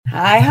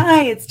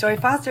Hi, it's Joy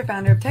Foster,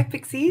 founder of Tech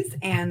Pixies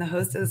and the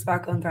host of the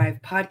Sparkle and Thrive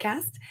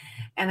podcast.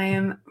 And I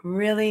am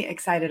really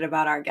excited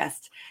about our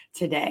guest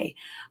today.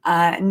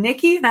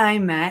 Nikki and I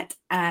met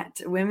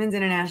at Women's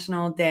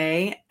International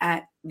Day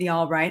at the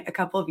Albright a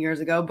couple of years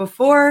ago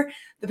before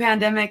the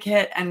pandemic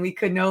hit and we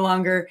could no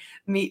longer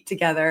meet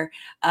together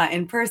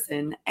in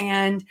person.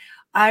 And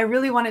I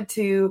really wanted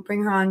to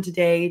bring her on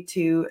today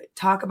to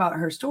talk about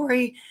her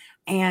story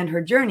and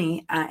her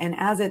journey. And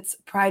as it's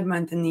Pride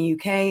Month in the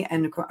UK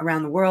and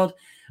around the world,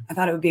 I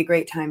thought it would be a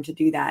great time to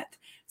do that.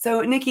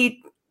 So,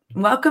 Nikki,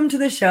 welcome to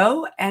the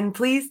show, and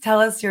please tell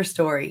us your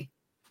story.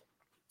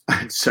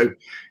 So,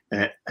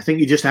 I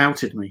think you just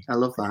outed me. I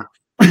love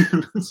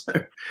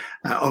that.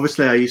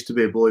 Obviously, I used to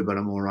be a boy, but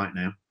I'm all right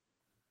now,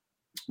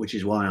 which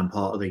is why I'm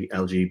part of the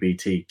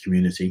LGBT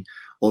community.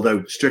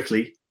 Although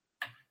strictly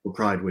for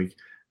Pride Week,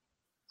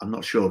 I'm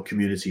not sure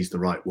community is the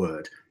right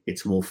word.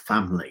 It's more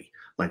family.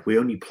 Like, we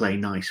only play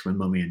nice when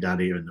mummy and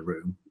daddy are in the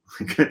room.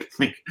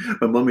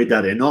 When mummy and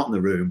daddy are not in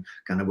the room,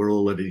 kind of we're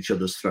all at each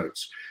other's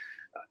throats.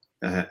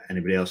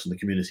 Anybody else in the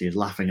community is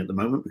laughing at the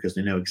moment because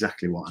they know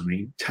exactly what I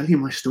mean. Tell you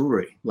my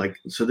story.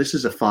 So this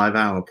is a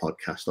 5-hour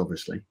podcast,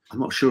 obviously. I'm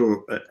not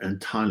sure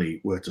entirely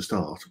where to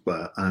start,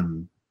 but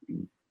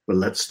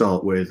let's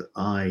start with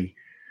I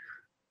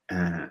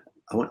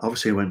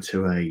went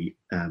to a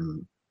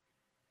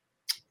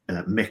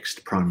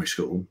mixed primary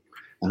school,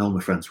 and all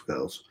my friends were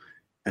girls.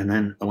 And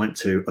then I went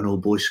to an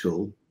all-boys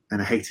school,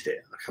 and I hated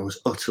it. I was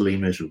utterly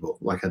miserable.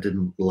 I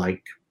didn't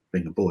like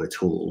being a boy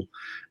at all.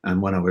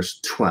 And when I was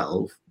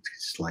 12,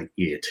 it's like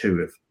year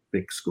 2 of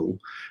big school,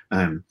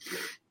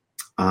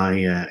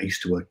 I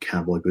used to wear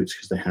cowboy boots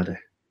because they had a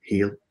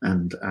heel,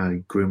 and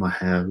I grew my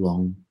hair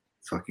long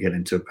so I could get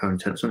into a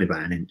ponytail. It's only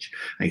about an inch.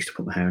 I used to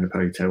put my hair in a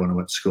ponytail when I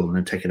went to school and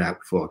then take it out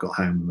before I got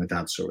home, and my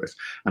dad saw it.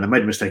 And I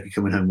made a mistake of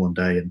coming home one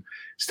day and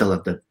still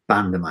had the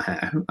band in my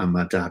hair, and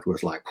my dad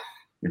was like,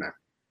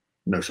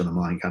 no son of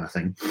mine kind of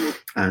thing.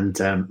 And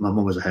my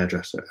mum was a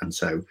hairdresser, and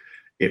so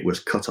it was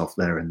cut off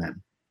there and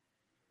then,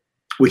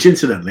 which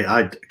incidentally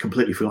I'd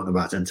completely forgotten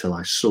about until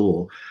I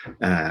saw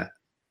a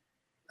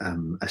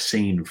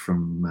scene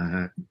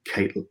from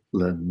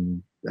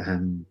Caitlyn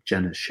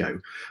Jenner's show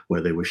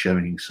where they were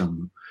showing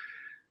some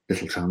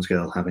little trans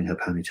girl having her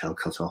ponytail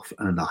cut off,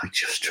 and that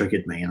just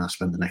triggered me, and I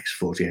spent the next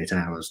 48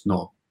 hours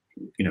not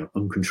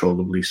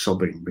uncontrollably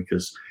sobbing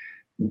because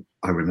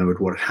I remembered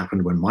what had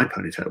happened when my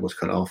ponytail was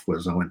cut off.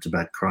 Was I went to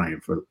bed crying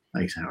for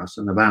 8 hours,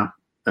 and about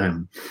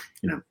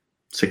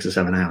 6 or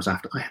 7 hours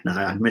after,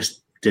 I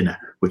missed dinner,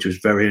 which was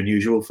very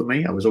unusual for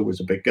me. I was always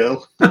a big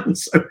girl, and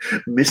so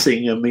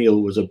missing a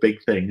meal was a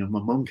big thing. And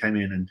my mum came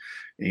in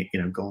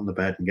and got on the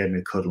bed and gave me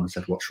a cuddle and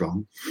said, "What's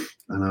wrong?"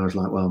 And I was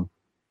like, "Well,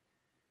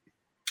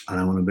 I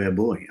don't want to be a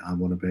boy. I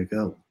want to be a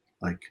girl.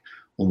 Like,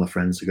 all my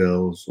friends are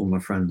girls. All my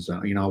friends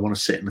are, I want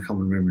to sit in the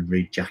common room and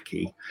read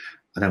Jackie.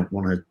 I don't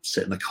want to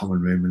sit in the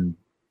common room and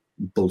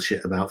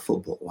bullshit about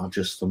football.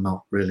 I'm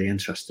not really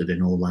interested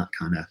in all that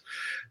kind of,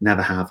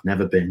 never have,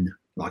 never been,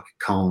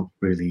 can't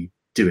really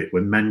do it.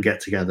 When men get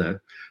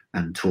together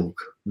and talk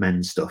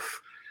men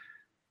stuff,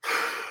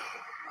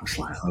 I was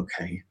like,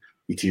 okay,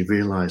 do you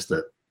realise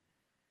that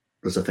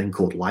there's a thing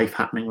called life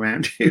happening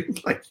around you?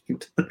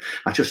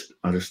 I just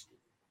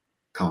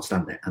can't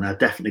stand it. And I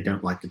definitely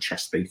don't like the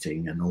chest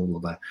beating and all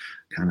of that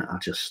kind of, I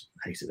just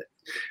hated it.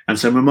 And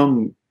so my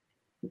mum,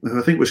 who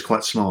I think was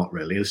quite smart,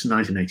 really. This is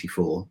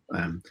 1984.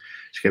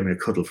 She gave me a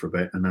cuddle for a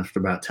bit, and after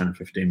about 10 or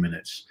 15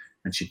 minutes,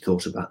 and she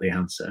thought about the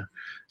answer,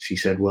 she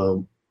said,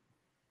 "Well,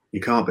 you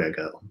can't be a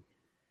girl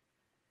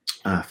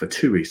for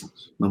 2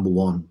 reasons. Number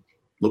one,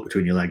 look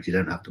between your legs. You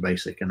don't have the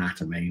basic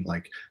anatomy.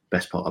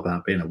 Best part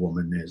about being a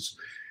woman is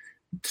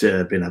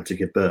being able to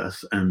give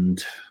birth,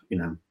 and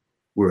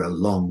we're a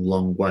long,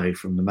 long way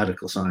from the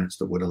medical science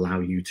that would allow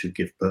you to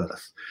give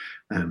birth.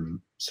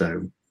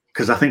 So."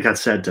 Because I think I'd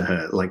said to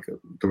her,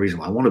 the reason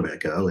why I want to be a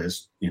girl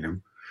is,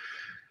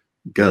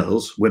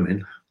 girls,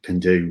 women, can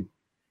do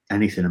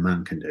anything a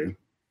man can do,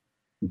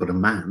 but a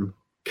man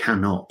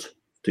cannot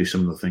do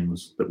some of the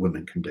things that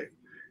women can do.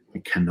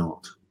 They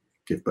cannot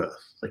give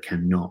birth. They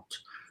cannot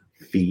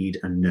feed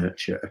and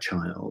nurture a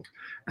child.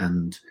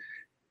 And,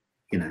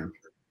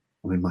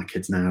 my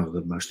kids now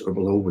are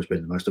will always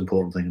been the most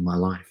important thing in my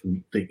life.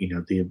 And,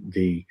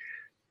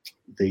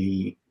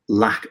 the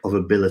lack of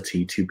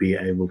ability to be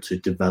able to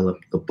develop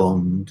the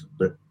bond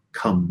that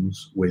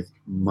comes with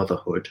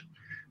motherhood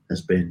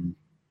has been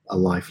a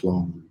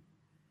lifelong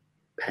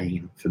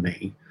pain for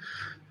me,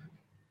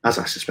 as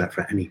I suspect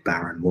for any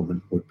barren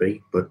woman would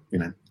be. But,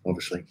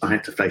 obviously I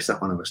had to face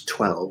that when I was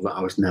 12, that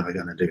I was never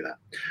going to do that.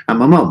 And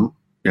my mum,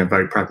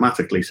 very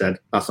pragmatically said,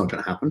 that's not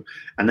going to happen.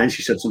 And then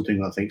she said something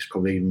that I think is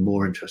probably even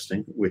more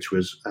interesting, which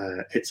was,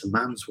 it's a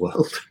man's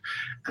world,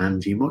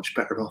 and you're much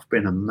better off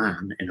being a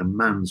man in a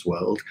man's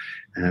world.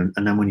 And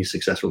then when you're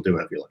successful, do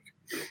whatever you like.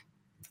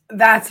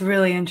 That's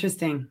really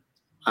interesting.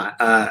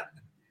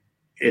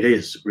 It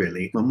is,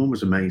 really. My mum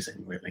was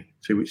amazing, really.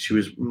 She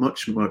was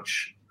much,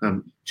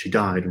 she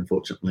died,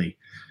 unfortunately,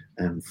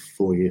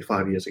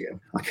 5 years ago.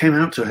 I came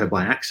out to her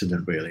by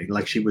accident, really.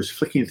 She was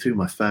flicking through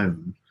my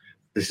phone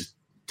this is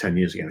 10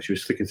 years ago. She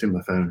was flicking through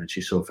my phone and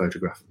she saw a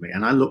photograph of me,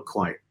 and I look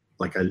quite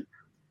like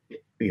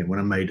when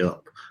I'm made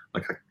up,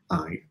 like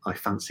I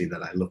fancy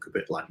that I look a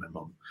bit like my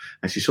mum.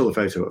 And she saw the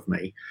photo of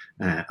me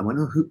and went,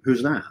 "Oh,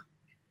 who's that?"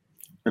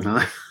 And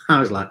I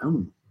was like,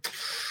 "Oh,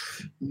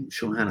 I'm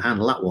sure how to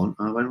handle that one."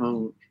 I went,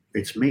 "Well,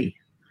 it's me."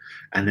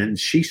 And then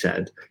she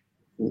said,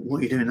 "Well, what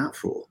are you doing that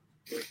for?"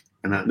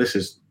 And this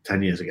is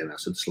 10 years ago now,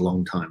 so it's a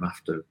long time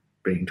after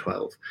being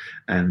 12.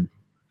 And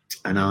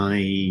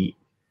I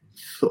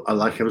thought,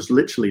 I was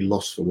literally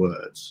lost for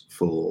words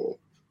for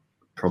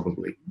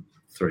probably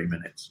 3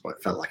 minutes, or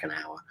it felt like an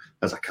hour,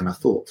 as I kind of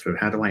thought through,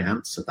 how do I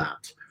answer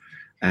that?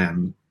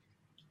 And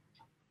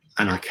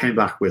I came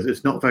back with,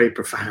 it's not very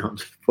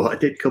profound, but I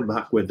did come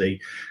back with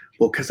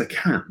well, because I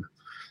can,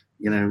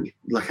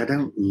 like I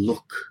don't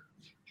look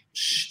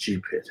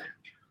stupid.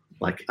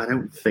 Like, I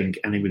don't think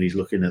anybody's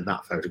looking at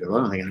that photograph. I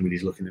don't think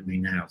anybody's looking at me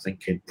now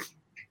thinking,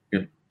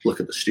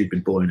 look at the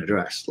stupid boy in a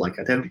dress. Like,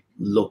 I don't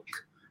look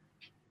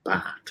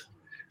bad.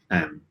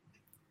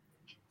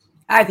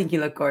 I think you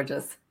look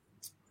gorgeous.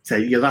 So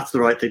yeah, that's the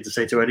right thing to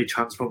say to any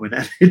trans woman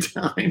any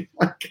time.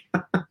 But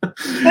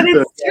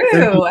it's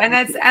true, and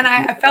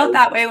I felt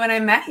that way when I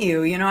met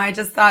you. I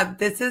just thought,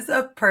 this is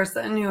a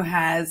person who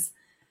has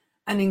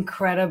an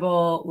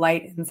incredible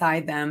light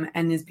inside them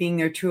and is being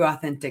their true,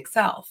 authentic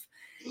self.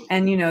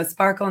 And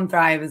Sparkle and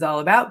Thrive is all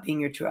about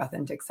being your true,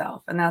 authentic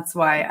self, and that's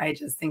why I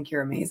just think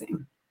you're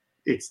amazing.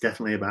 It's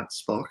definitely about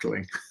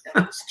sparkling.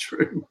 That's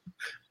true.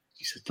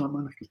 She said,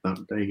 "John,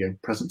 there you go,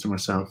 present to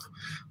myself.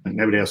 Like,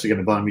 nobody else is going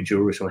to buy me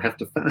jewelry, so I have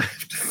to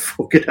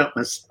fork it out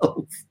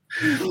myself."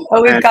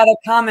 Oh, we've got a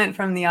comment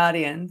from the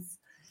audience.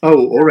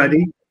 Oh,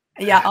 already?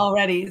 Yeah,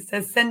 already. It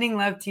says, "Sending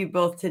love to you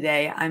both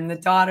today. I'm the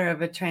daughter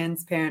of a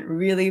trans parent,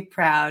 really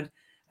proud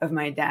of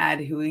my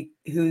dad,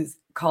 who's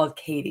called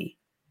Katie."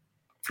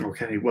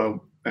 Okay,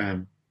 well,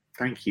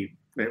 thank you.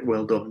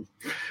 Well done.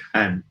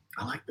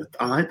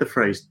 I like the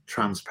phrase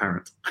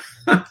transparent.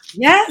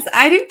 Yes,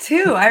 I do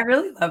too. I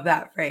really love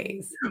that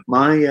phrase.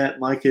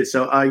 My kids.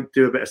 So I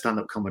do a bit of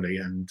stand-up comedy,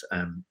 and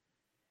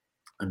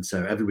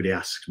so everybody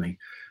asks me.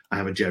 I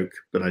have a joke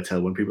that I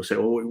tell when people say,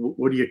 "Oh,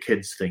 what do your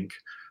kids think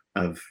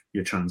of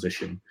your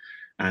transition?"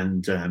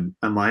 And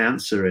my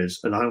answer is,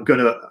 and I'm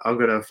gonna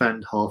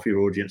offend half your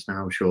audience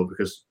now, I'm sure,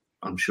 because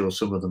I'm sure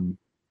some of them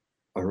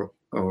are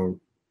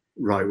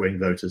right-wing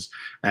voters.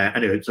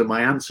 Anyway, so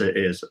my answer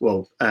is,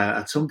 well,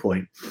 at some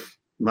point,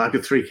 I've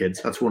got 3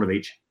 kids. That's one of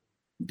each.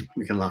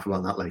 We can laugh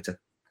about that later.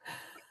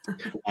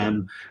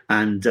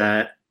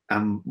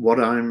 What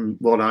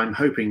I'm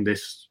hoping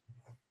this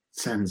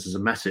sends as a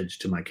message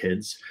to my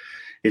kids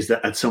is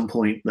that at some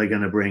point they're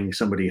going to bring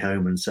somebody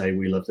home and say,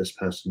 "We love this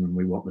person and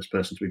we want this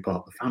person to be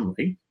part of the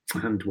family."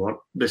 And what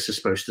this is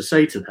supposed to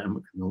say to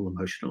them, all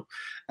emotional,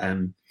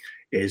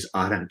 is,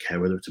 I don't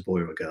care whether it's a boy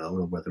or a girl,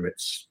 or whether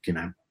it's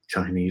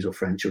Chinese or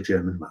French or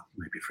German. Well,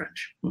 maybe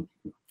French.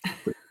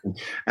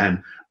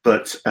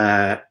 But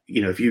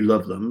if you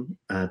love them,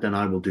 then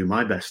I will do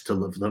my best to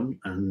love them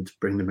and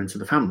bring them into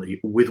the family,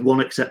 with one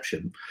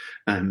exception.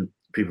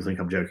 People think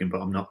I'm joking,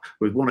 but I'm not.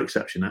 With one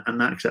exception, and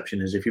that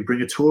exception is if you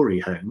bring a Tory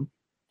home,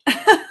 you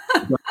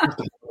have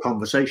to have a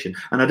conversation.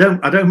 And I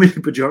don't mean it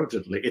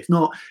pejoratively. It's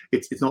not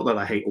that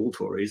I hate all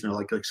Tories.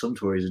 Like some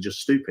Tories are just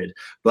stupid,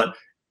 but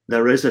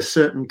there is a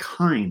certain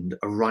kind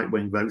of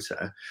right-wing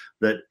voter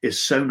that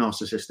is so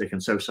narcissistic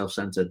and so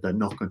self-centered, they're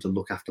not going to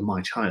look after my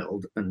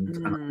child. And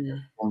I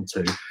want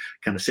to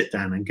kind of sit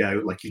down and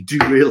go, like, you do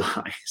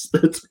realize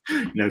that,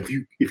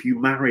 if you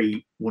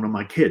marry one of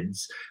my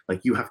kids,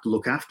 like, you have to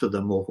look after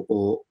them,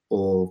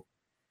 or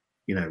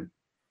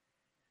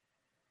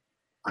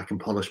I can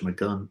polish my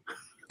gun.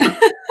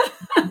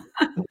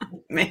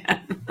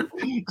 Man.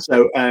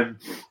 So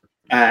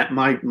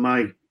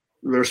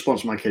the response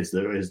to my kids,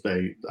 though, is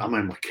I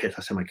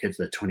say my kids,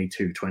 they're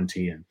 22,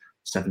 20, and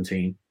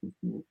 17,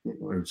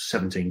 or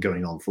 17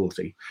 going on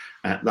 40.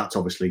 That's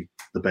obviously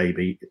the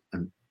baby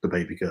and the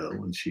baby girl,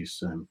 and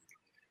she's.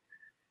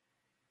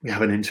 We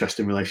have an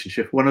interesting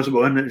relationship.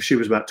 When she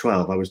was about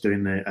 12, I was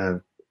doing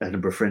the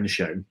Edinburgh Fringe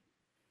show,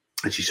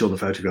 and she saw the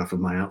photograph of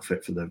my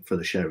outfit for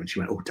the show, and she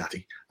went, "Oh,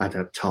 Daddy, I had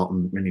a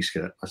tartan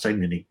miniskirt." I say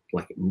mini,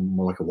 like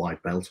more like a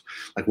wide belt.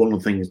 Like, one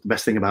of the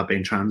best thing about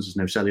being trans is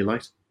no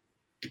cellulite,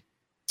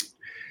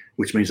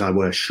 which means I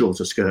wear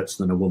shorter skirts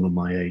than a woman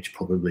my age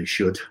probably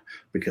should,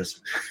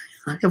 because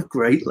I have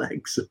great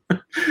legs.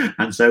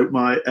 And so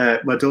my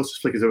daughter's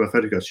flicking through her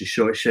photograph. She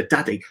said,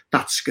 "Daddy,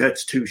 that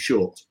skirt's too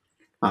short."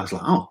 I was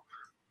like, "Oh,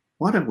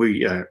 why don't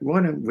we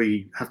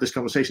have this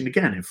conversation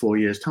again in 4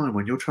 years' time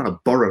when you're trying to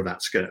borrow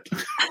that skirt?"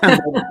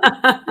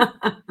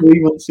 3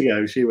 months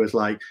ago, she was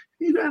like,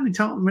 "You got any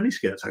tartan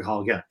miniskirts?" Like,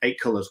 "Oh yeah, 8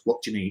 colours.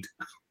 What do you need?"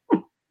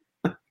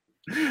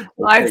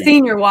 Well, I've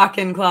seen your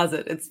walk-in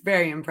closet. It's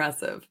very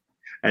impressive.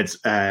 It's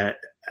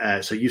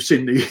so you've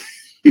seen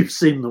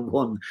the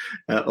one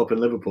up in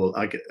Liverpool.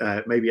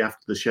 Maybe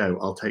after the show,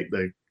 I'll take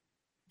the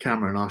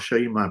camera and I'll show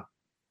you my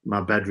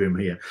bedroom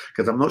here,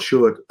 because I'm not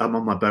sure. I'm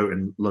on my boat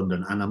in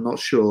London, and I'm not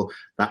sure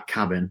that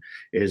cabin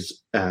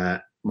is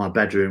my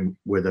bedroom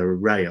with a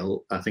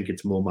rail. I think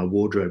it's more my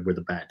wardrobe with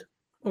a bed.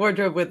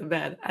 Wardrobe with a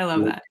bed. I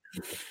love that.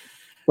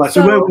 Right,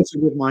 so where was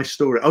it with my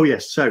story? Oh,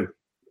 yes. So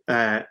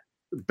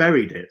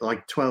buried it,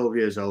 like 12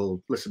 years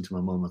old, listened to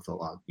my mum. I thought,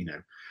 well, you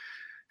know,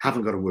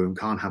 haven't got a womb,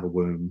 can't have a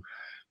womb,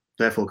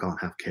 therefore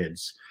can't have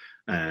kids.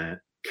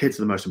 Kids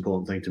are the most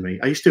important thing to me.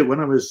 I used to, when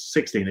I was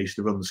 16, I used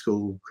to run the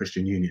school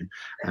Christian Union,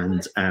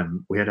 and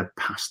we had a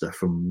pastor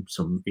from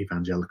some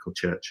evangelical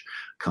church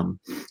come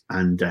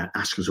and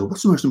ask us all,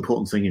 what's the most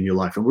important thing in your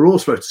life? And we're all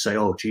supposed to say,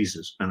 oh,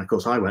 Jesus. And of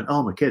course I went,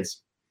 oh, my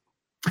kids.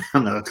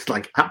 And it's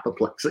like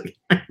apoplexy.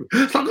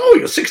 It's like, oh,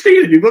 you're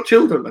 16 and you've got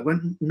children. I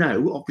went,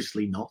 no,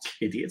 obviously not,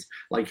 idiot.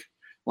 Like,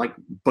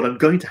 but I'm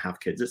going to have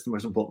kids. It's the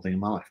most important thing in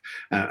my life.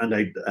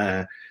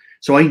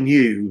 So I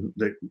knew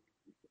that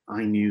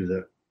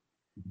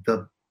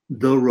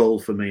the role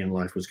for me in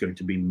life was going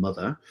to be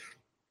mother,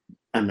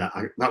 and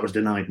that was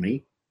denied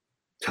me.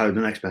 So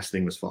the next best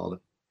thing was father.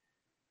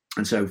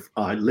 And so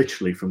I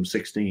literally, from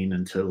 16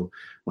 until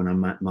when I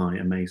met my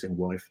amazing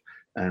wife,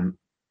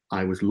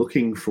 I was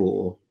looking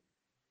for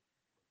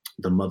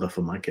the mother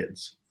for my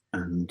kids,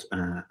 and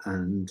I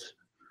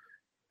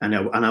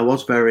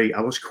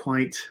was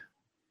quite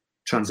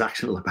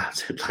transactional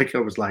about it. Like, I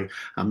was like,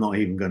 I'm not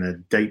even going to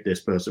date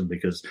this person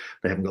because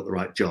they haven't got the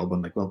right job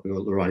and they've not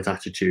got the right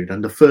attitude.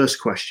 And the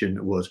first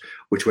question was,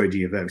 which way do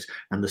you vote?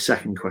 And the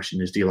second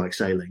question is, do you like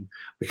sailing?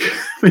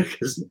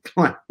 Because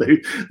like,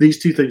 these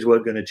two things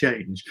weren't going to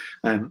change.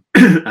 I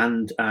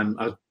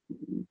was,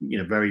 you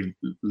know, very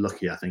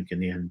lucky, I think, in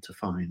the end, to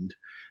find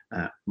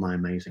my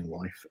amazing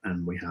wife,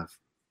 and we have,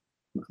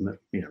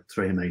 you know,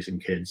 3 amazing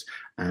kids.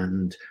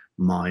 And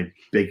my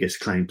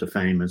biggest claim to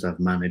fame is I've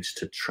managed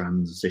to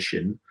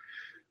transition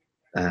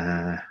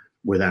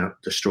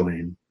without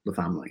destroying the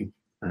family,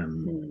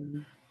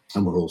 and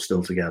we're all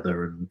still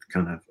together. And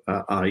kind of,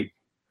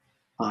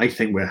 I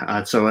think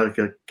we're so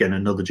again,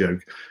 another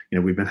joke. You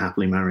know, we've been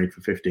happily married for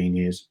 15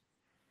 years.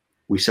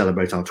 We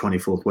celebrate our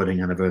 24th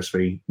wedding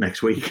anniversary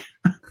next week.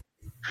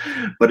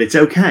 But it's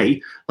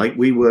okay. Like,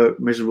 we were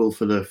miserable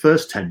for the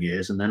first 10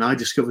 years, and then I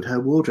discovered her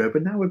wardrobe,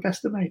 and now we're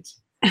best of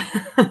mates.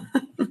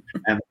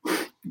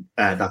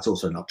 That's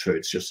also not true.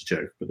 It's just a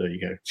joke, but there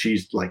you go.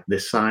 She's like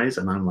this size,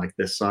 and I'm like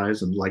this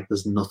size, and like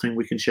there's nothing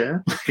we can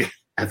share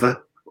ever.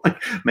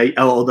 Like,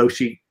 although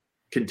she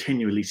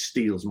continually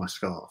steals my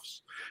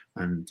scarves,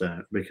 and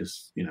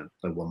because, you know,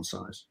 they're one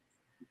size.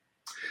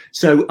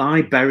 So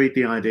I buried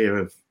the idea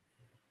of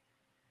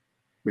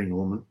being a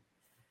woman,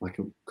 like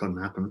it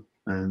couldn't happen.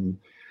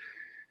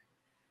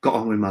 Got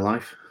on with my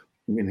life,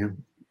 you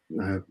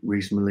know,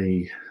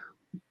 reasonably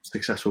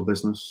successful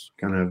business,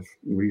 kind of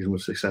reasonably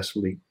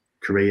successfully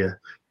career,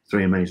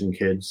 3 amazing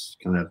kids,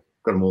 kind of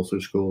got them all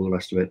through school, the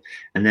rest of it.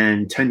 And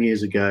then 10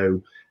 years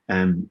ago,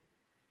 I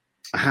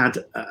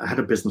had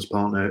a business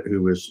partner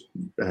who was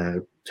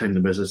taking the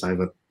business. I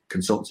have a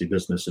consultancy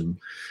business, and,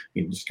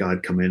 you know, this guy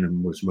had come in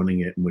and was running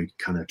it, and we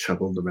kind of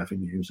trebled the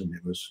revenues, and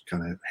it was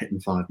kind of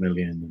hitting 5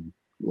 million and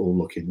all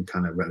looking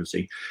kind of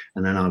rosy.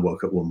 And then I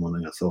woke up one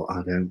morning, I thought,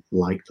 I don't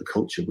like the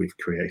culture we've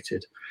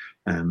created.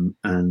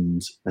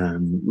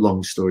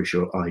 Long story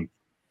short, I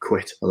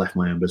quit. I left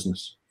my own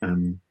business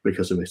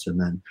because of it, and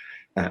then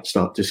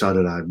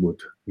decided I would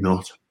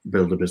not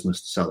build a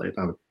business to sell it.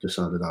 I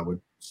decided I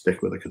would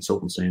stick with a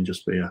consultancy and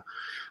just be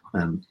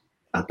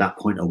at that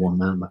point, a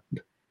one-man band.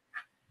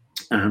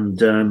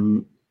 And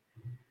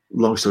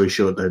long story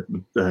short,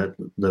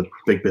 the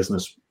big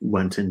business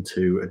went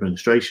into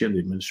administration. The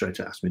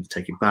administrator asked me to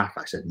take it back.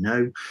 I said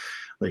no.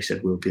 They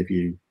said, we'll give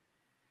you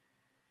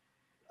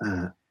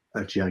a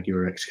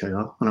Jaguar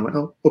XKR. And I went,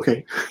 oh,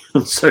 okay.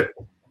 And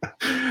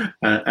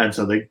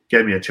so they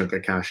gave me a chunk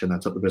of cash, and I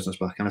took the business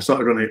back. And I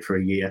started running it for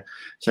a year,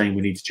 saying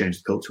we need to change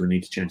the culture. We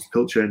need to change the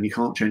culture. And you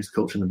can't change the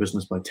culture in the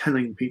business by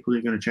telling people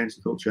you're going to change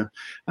the culture.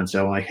 And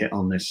so I hit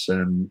on this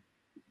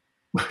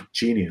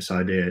genius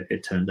idea,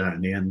 it turned out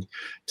in the end,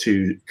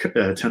 to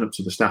turn up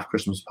to the staff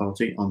Christmas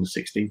party on the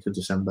 16th of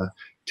December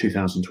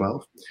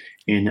 2012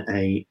 in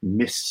a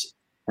Miss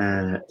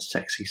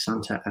Sexy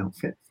Santa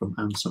outfit from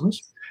Ann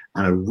Summers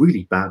and a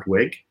really bad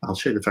wig. I'll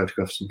show you the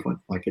photograph at some point.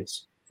 Like,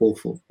 it's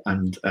awful.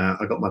 And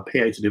I got my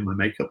PA to do my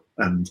makeup,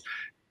 and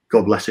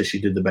God bless her,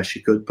 she did the best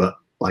she could, but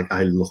like,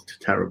 I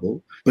looked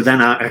terrible. But then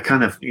I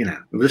kind of, you know,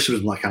 this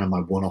was like kind of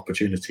my one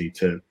opportunity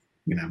to,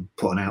 you know,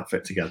 put an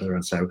outfit together.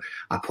 And so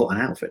I put an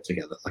outfit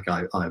together. Like,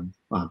 I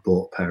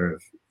bought a pair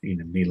of, you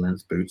know,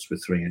 knee-length boots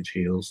with 3-inch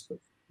heels that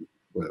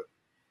were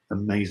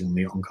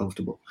amazingly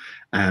uncomfortable.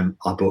 I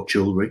bought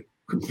jewelry,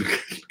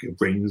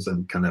 rings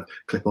and kind of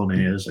clip-on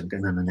ears, and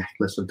then a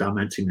necklace, a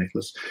diamante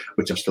necklace,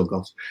 which I've still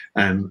got.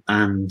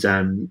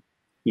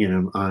 You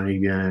know,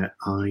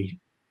 I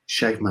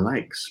shaved my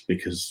legs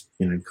because,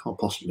 you know, can't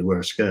possibly wear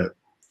a skirt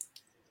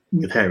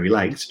with hairy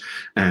legs.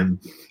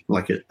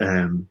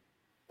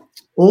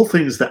 All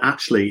things that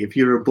actually, if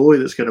you're a boy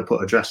that's going to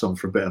put a dress on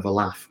for a bit of a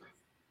laugh,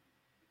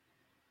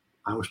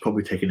 I was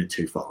probably taking it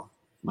too far,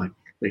 like,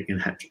 in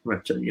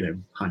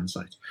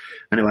hindsight.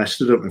 Anyway, I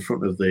stood up in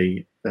front of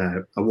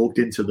I walked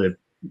into the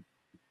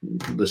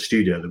the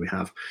studio that we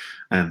have,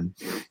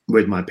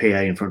 with my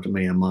PA in front of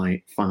me and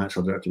my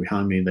financial director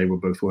behind me. They were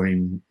both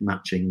wearing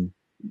matching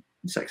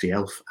sexy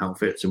elf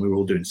outfits, and we were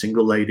all doing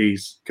single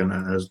ladies, kind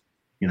of as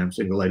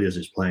single ladies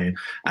is playing,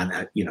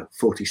 and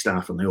 40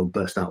 staff, and they all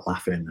burst out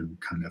laughing, and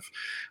kind of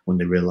when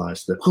they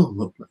realised that, oh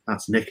look,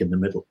 that's Nick in the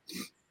middle.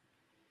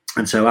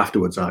 And so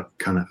afterwards, I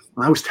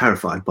was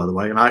terrified, by the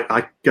way, and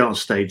I go on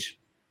stage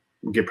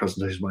and give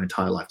presentations my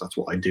entire life. That's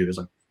what I do, is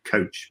I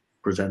coach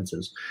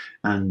presenters,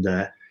 and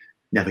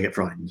never get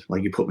frightened.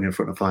 Like, you put me in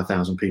front of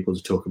 5,000 people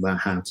to talk about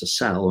how to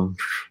sell, and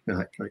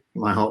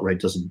my heart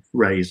rate doesn't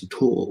raise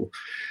at all.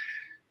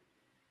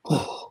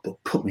 Oh,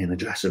 but put me in a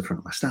dress in front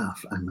of my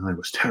staff, and I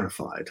was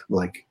terrified.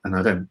 And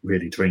I don't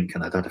really drink,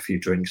 and I'd had a few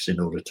drinks in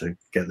order to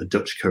get the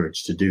Dutch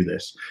courage to do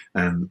this.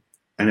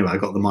 Anyway, I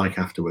got the mic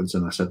afterwards,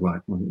 and I said,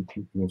 right,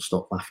 we'll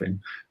stop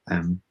laughing.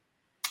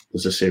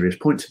 There's a serious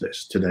point to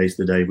this. Today's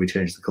the day we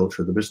change the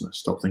culture of the business.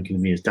 Stop thinking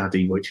of me as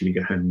daddy. Wait till you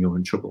get home and you're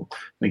in trouble.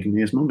 Think of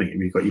me as mummy. Have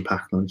you got your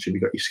packed lunch? Have you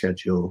got your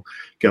schedule?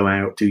 Go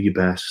out, do your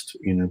best,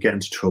 get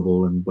into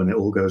trouble. And when it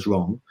all goes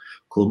wrong,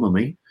 call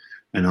mummy,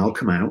 and I'll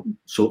come out,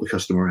 sort the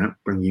customer out,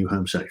 bring you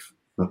home safe.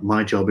 But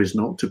my job is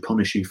not to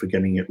punish you for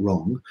getting it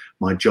wrong.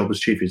 My job as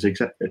chief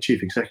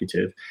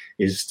executive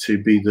is to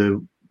be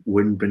the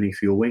wind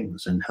beneath your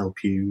wings and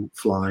help you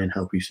fly and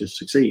help you to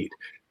succeed.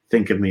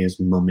 Think of me as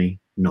mummy,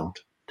 not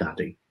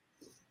daddy.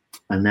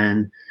 And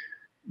then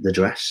the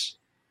dress,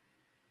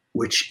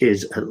 which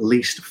is at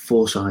least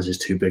 4 sizes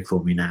too big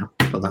for me now,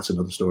 but that's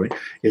another story,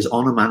 is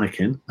on a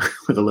mannequin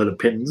with a load of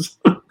pins,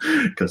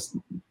 because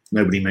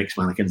nobody makes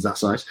mannequins that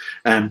size,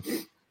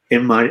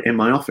 in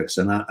my office,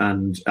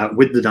 and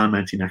with the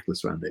Diamante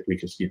necklace around it,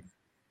 because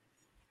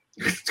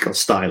it's got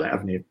style,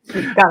 haven't you?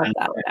 You've got to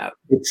style it out.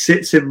 It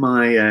sits in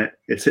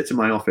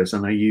my office,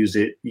 and I used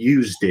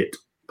it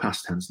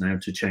past tense now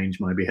to change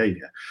my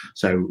behaviour.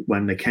 So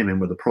when they came in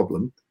with a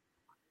problem,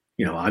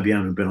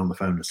 IBM had been on the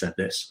phone and said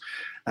this.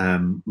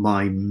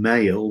 My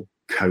male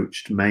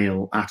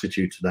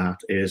attitude to that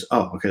is,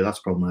 oh, okay, that's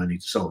a problem, I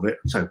need to solve it.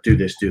 So do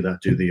this, do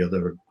that, do the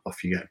other, and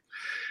off you go.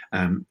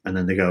 And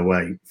then they go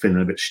away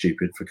feeling a bit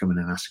stupid for coming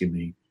and asking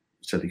me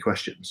silly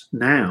questions.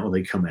 Now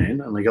they come in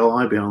and they go, oh,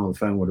 IBM on the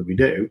phone, what do we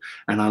do?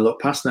 And I look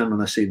past them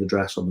and I see the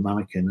dress on the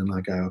mannequin, and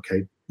I go,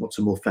 okay, what's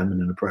a more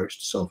feminine approach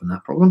to solving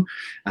that problem?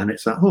 And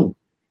it's that, oh,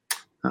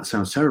 that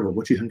sounds terrible.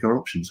 What do you think our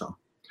options are?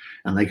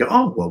 And they go,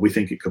 oh, well, we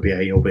think it could be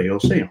A or B or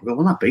C. I go,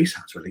 well, that B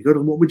sounds really good.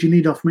 And what would you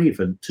need off me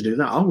to do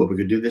that? Oh, well, we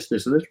could do this,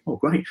 this, and this. Oh,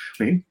 great.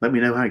 Let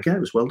me know how it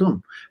goes. Well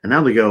done. And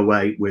now they go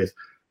away with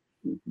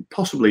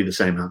possibly the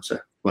same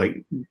answer, but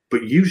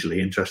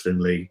usually,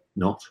 interestingly,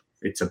 not.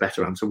 It's a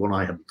better answer, one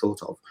I haven't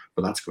thought of,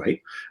 but that's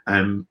great.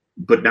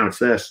 But now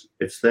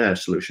it's their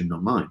solution,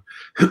 not mine.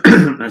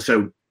 And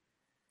so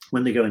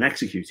when they go and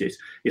execute it,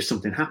 if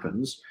something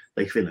happens,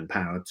 they feel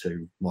empowered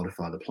to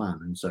modify the plan,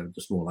 and so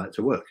just more likely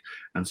to work.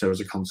 And so as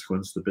a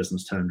consequence, the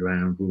business turned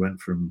around. We went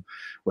from,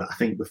 well, I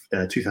think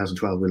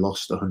 2012 we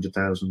lost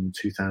 100,000.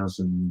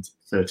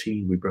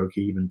 2013 we broke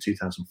even.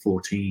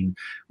 2014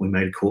 we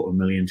made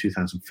 $250,000.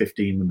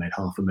 2015 we made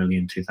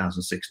 $500,000.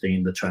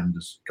 2016 the trend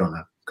has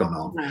gone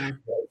on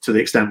to the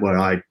extent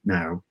where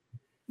the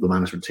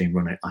management team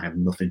run it. I have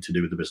nothing to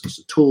do with the business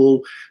at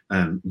all.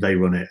 They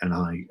run it, and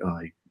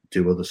I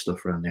do other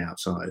stuff around the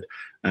outside.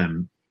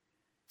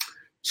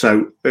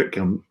 So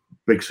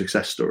big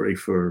success story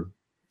for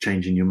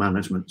changing your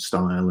management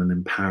style and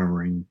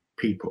empowering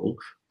people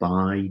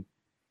by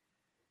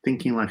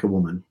thinking like a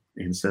woman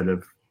instead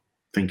of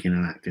thinking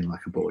and acting like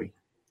a boy.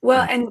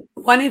 Well, and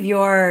one of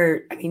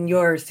your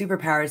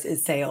superpowers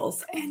is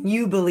sales, and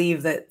you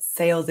believe that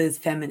sales is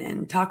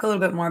feminine. Talk a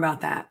little bit more about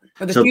that.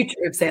 Or the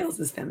future of sales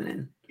is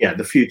feminine. Yeah,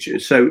 the future.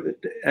 So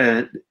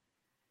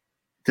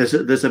there's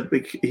a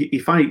big.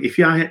 If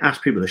I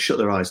ask people to shut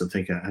their eyes and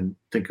think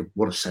of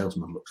what a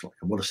salesman looks like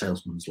and what a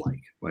salesman's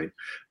like, right?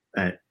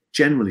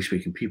 Generally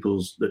speaking,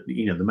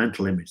 the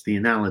mental image, the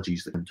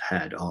analogies that come to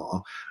head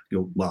are,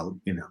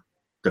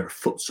 they're a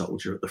foot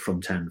soldier at the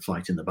front end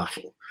fighting the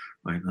battle,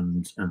 right?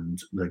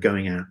 And they're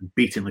going out and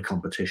beating the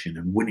competition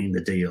and winning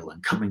the deal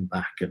and coming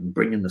back and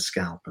bringing the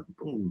scalp, and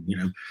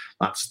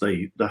that's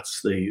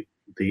the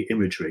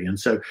imagery. And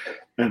so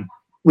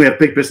we have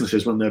big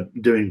businesses when they're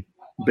doing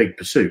big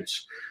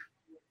pursuits,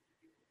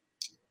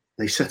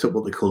 they set up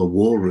what they call a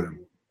war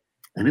room,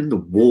 and in the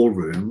war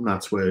room,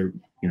 that's where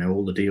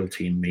all the deal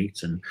team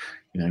meet, and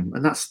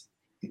and that's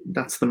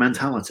the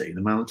mentality. The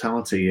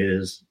mentality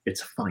is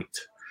it's a fight,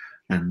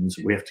 and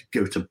we have to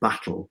go to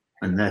battle,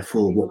 and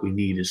therefore what we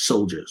need is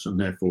soldiers, and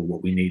therefore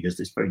what we need is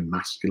this very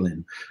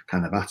masculine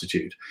kind of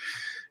attitude.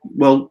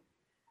 Well,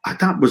 I'm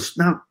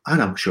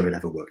not sure it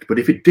ever worked, but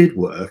if it did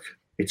work,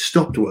 it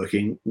stopped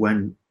working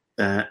when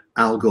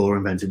Al Gore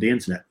invented the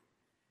internet.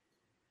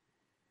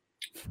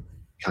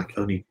 Like,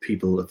 only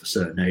people of a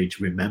certain age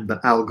remember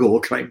Al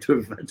Gore claimed to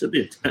have invented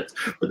the internet,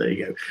 but there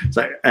you go.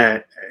 So,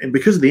 and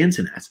because of the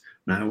internet,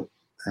 now,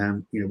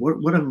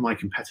 whatever my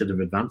competitive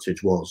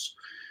advantage was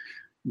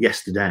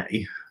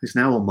yesterday is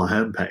now on my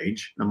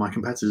homepage, and my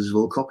competitors have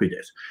all copied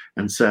it.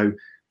 And so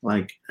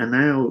Like, and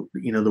now,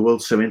 the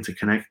world's so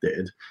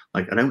interconnected.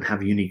 Like, I don't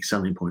have unique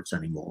selling points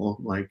anymore.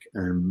 Like,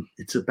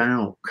 it's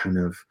about kind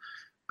of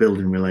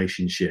building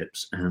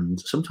relationships, and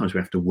sometimes we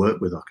have to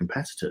work with our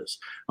competitors,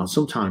 and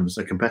sometimes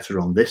a competitor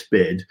on this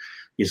bid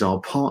is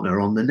our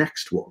partner on the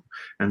next one.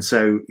 And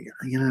so,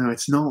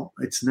 it's no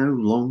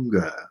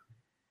longer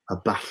a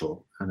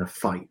battle and a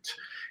fight.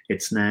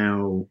 It's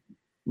now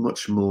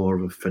much more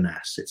of a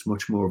finesse. It's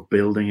much more of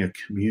building a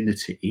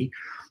community,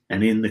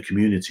 and in the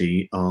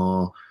community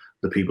are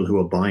the people who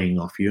are buying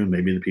off you, and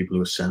maybe the people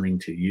who are selling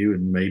to you,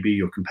 and maybe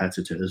your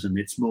competitors. And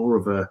it's more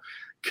of a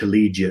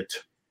collegiate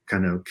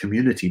kind of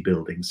community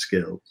building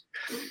skills.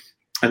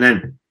 And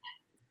then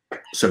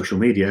social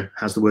media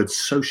has the word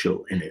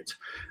social in it.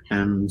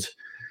 And,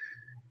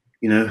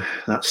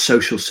 that's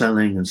social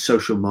selling and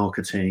social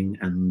marketing.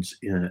 And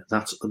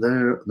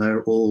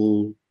they're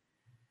all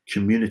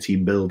community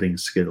building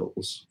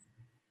skills.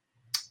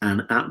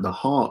 And at the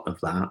heart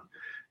of that,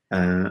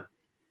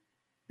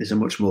 is a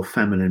much more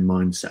feminine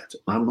mindset.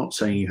 I'm not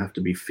saying you have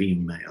to be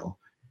female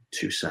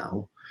to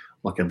sell.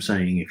 Like I'm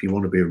saying, if you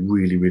want to be a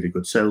really, really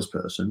good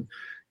salesperson,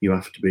 you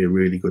have to be a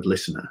really good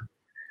listener,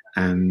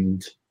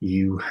 and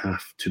you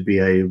have to be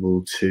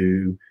able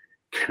to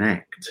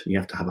connect. You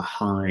have to have a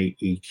high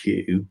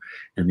EQ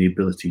and the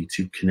ability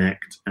to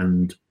connect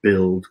and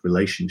build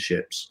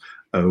relationships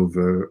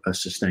over a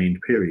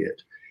sustained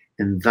period.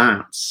 And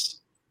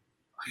that's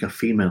like a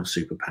female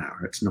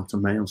superpower. It's not a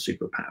male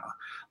superpower.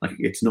 Like,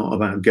 it's not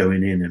about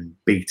going in and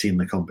beating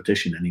the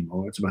competition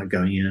anymore. It's about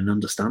going in and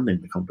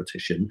understanding the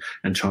competition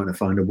and trying to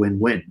find a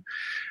win-win.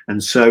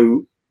 And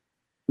so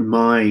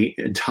my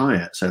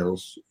entire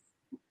sales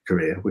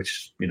career,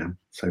 which,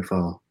 so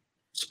far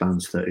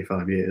spans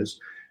 35 years,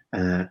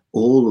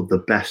 all of the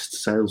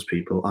best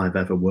salespeople I've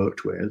ever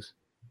worked with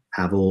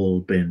have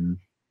all been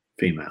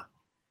female,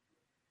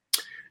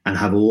 and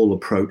have all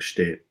approached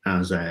it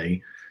as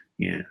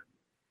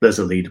there's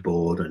a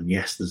leaderboard, and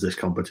yes, there's this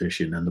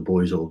competition, and the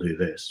boys all do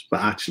this. But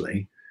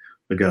actually,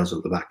 the girls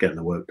at the back getting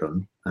the work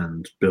done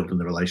and building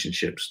the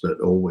relationships that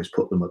always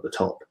put them at the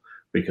top,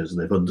 because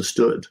they've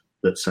understood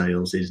that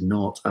sales is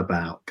not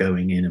about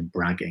going in and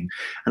bragging.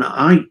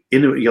 And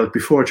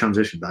before I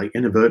transitioned, I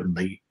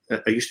inadvertently,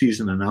 I used to use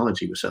an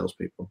analogy with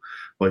salespeople.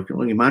 Like,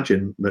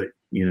 imagine that,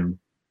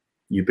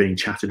 you're being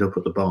chatted up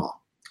at the bar.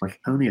 Like,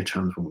 only a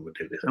trans woman would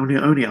do this.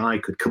 Only I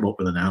could come up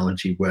with an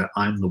analogy where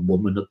I'm the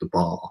woman at the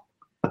bar.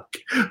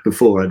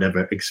 Before I'd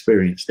ever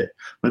experienced it.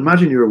 But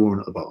imagine you're a woman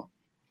at the bar,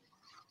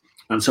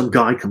 and some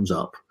guy comes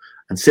up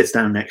and sits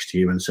down next to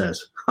you and says,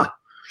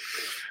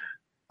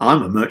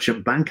 I'm a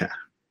merchant banker.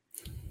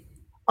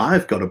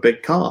 I've got a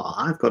big car.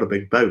 I've got a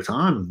big boat.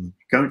 I'm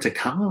going to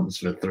Cannes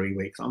for 3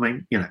 weeks. I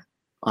mean,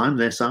 I'm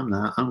this, I'm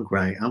that. I'm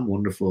great. I'm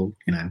wonderful.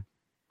 Do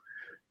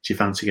you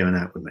fancy going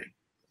out with me?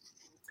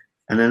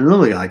 And then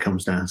another guy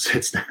comes down,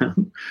 sits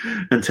down,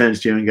 and turns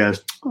to you and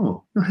goes,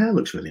 oh, your hair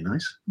looks really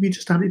nice. Have you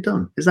just had it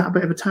done? Is that a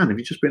bit of a tan? Have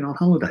you just been on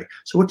holiday?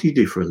 So what do you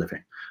do for a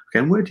living? Okay,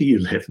 and where do you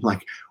live?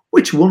 Like,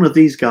 which one of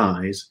these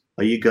guys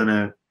are you going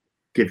to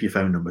give your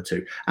phone number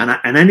to?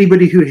 And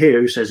anybody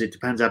who says it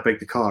depends how big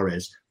the car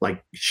is,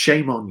 like,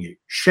 shame on you.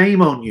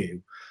 Shame on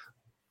you.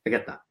 I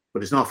get that.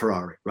 But it's not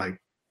Ferrari, right?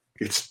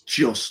 It's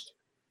just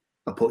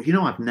a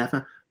Porsche. I've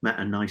never met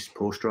a nice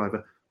Porsche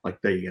driver. Like,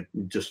 there you go,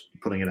 just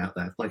putting it out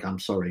there. Like, I'm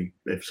sorry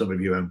if some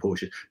of you own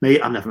Porsches. Me,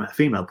 I've never met a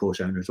female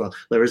Porsche owner as well.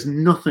 There is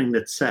nothing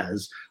that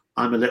says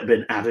I'm a little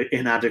bit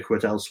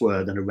inadequate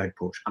elsewhere than a red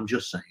Porsche. I'm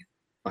just saying.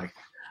 Like,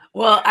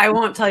 well, I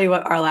won't tell you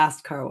what our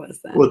last car was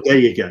then. Well, there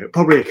you go.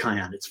 Probably a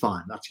Cayenne. It's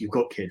fine. You've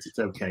got kids. It's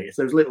okay. It's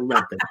those little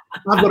red things.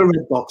 I've got a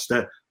red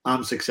Boxster.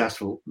 I'm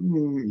successful.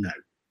 No.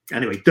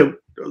 Anyway,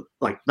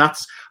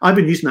 I've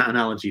been using that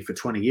analogy for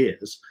 20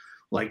 years.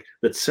 Like,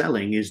 that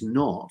selling is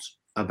not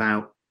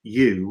about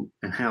you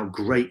and how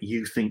great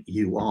you think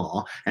you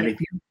are. And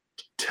if you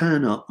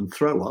turn up and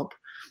throw up,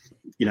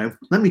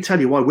 let me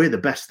tell you why we're the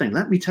best thing.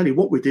 Let me tell you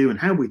what we do and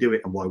how we do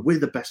it and why we're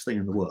the best thing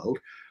in the world.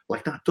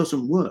 Like, that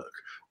doesn't work.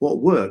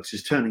 What works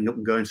is turning up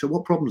and going, so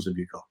what problems have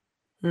you got?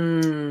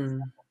 You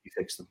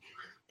fix them.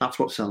 That's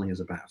what selling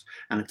is about.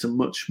 And it's a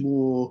much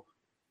more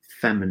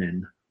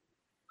feminine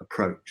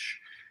approach.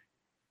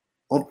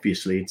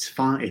 Obviously,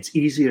 it's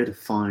easier to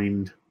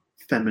find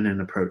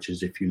feminine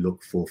approaches if you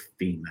look for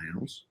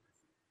females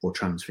or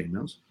trans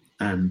females,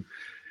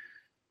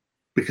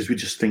 because we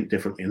just think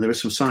differently. And there is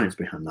some science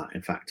behind that.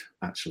 In fact,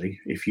 actually,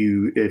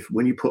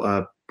 when you put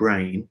a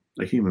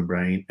human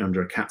brain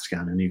under a CAT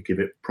scan and you give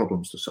it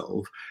problems to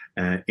solve,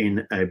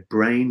 in a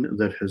brain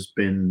that has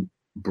been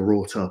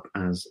brought up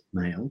as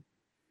male,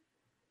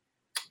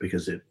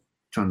 because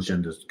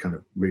transgender is kind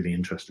of really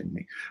interesting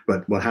me.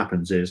 But what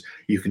happens is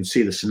you can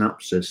see the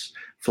synapses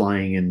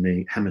flying in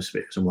the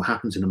hemispheres. And what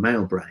happens in a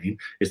male brain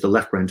is the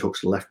left brain talks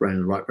to the left brain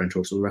and the right brain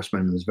talks to the right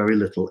brain. And there's very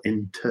little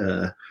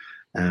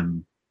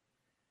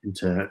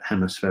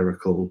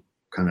interhemispherical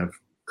kind of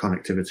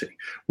connectivity.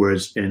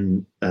 Whereas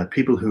in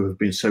people who have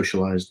been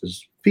socialized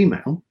as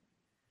female,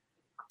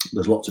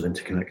 there's lots of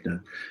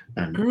interconnector.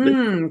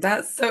 And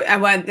that's so,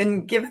 well,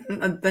 then given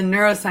the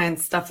neuroscience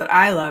stuff that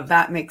I love,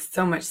 that makes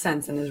so much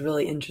sense and is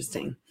really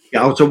interesting.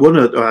 Yeah, I also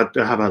want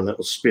to have a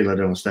little spiel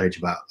on stage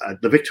about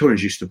the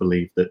Victorians used to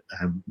believe that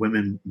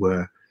women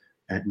were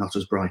not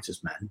as bright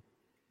as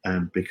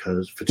men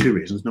because for two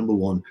reasons. Number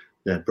one,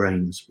 their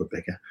brains were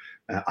bigger.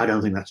 I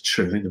don't think that's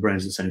true. I think the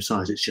brains are the same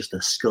size. It's just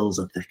their skulls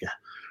are thicker.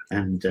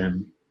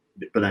 And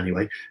but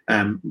anyway,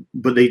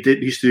 but they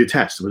used to do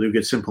tests where they would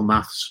get simple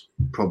maths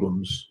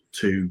problems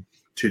to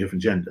two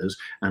different genders,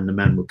 and the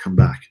men would come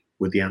back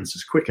with the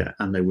answers quicker,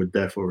 and they would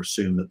therefore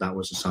assume that that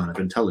was a sign of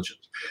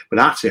intelligence. But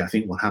actually, I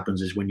think what happens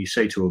is when you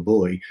say to a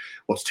boy,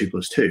 what's 2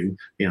 + 2,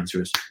 the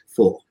answer is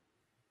 4,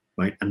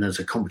 right? And there's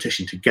a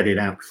competition to get it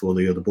out before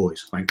the other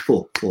boys, like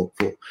 4, 4,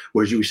 4.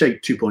 Whereas you say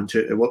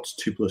 2.2, what's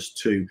 2 +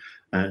 2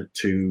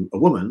 to a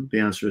woman,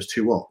 the answer is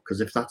 2 what? Because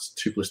if that's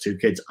 2 + 2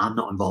 kids, I'm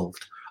not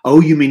involved. Oh,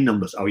 you mean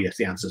numbers? Oh, yes,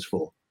 the answer is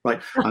 4. Right?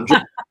 I'm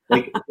just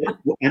like,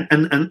 and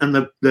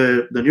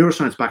the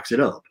neuroscience backs it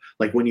up.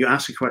 Like when you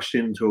ask a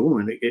question to a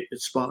woman,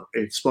 it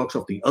sparks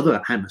off the other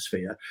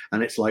hemisphere,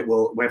 and it's like,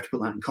 well, we have to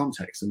put that in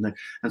context. And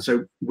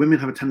so women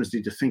have a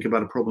tendency to think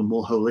about a problem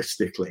more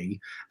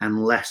holistically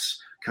and less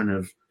kind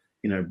of,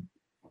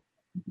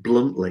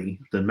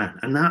 bluntly than men.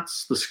 And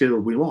that's the skill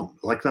we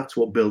want. Like that's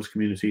what builds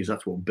communities.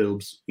 That's what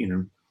builds,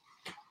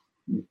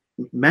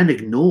 men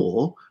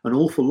ignore an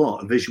awful lot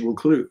of visual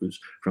clues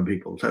from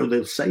people. So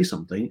they'll say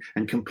something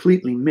and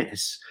completely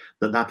miss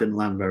that didn't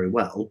land very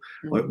well.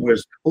 Mm-hmm.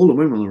 Whereas all the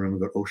women in the room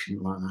go, oh, she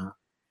didn't like that.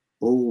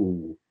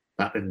 Oh,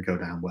 that didn't go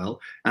down well.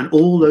 And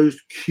all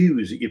those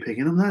cues that you're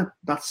picking up,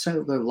 that's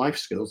their life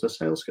skills, their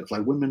sales skills.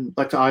 Like women,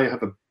 like I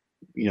have a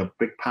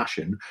big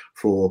passion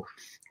for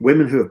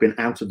women who have been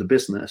out of the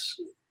business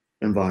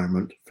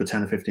environment for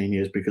 10 or 15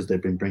 years because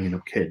they've been bringing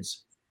up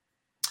kids.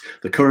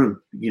 The current,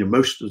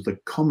 most of the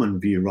common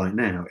view right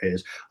now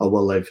is, oh,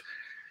 well, their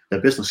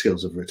business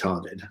skills have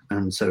retarded,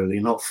 and so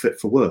they're not fit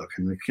for work,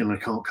 and they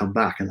can't come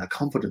back, and their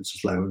confidence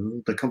is low,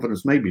 and their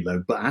confidence may be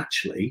low, but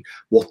actually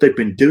what they've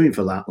been doing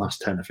for that last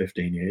 10 or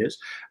 15 years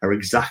are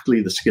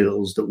exactly the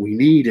skills that we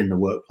need in the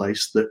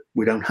workplace that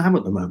we don't have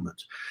at the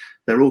moment.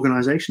 Their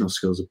organizational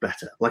skills are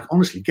better. Like,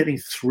 honestly, getting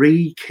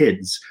 3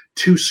 kids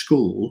to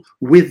school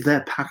with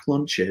their packed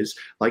lunches,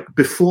 like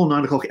before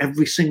 9 o'clock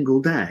every single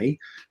day,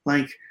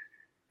 like,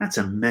 that's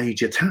a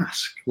major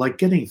task. Like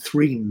getting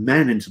 3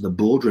 men into the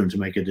boardroom to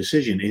make a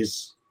decision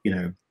is,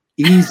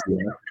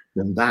 easier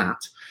than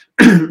that.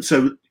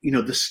 So,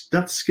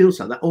 that skill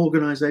set, that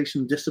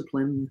organization,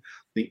 discipline,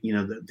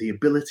 the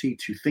ability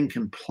to think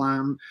and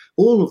plan,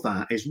 all of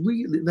that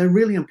they're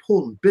really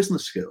important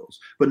business skills.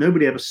 But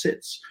nobody ever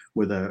sits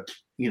with a,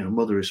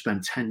 mother who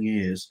spent 10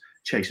 years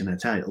chasing her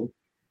tail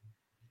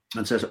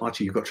and says,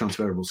 actually, you've got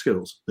transferable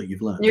skills that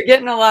you've learned. You're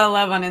getting a lot of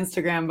love on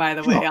Instagram, by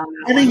the way. On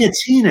that getting a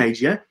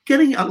teenager,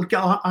 getting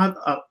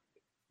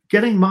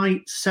my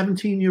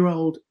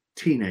 17-year-old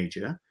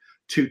teenager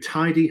to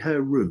tidy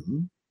her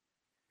room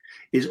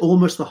is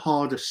almost the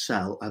hardest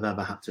sell I've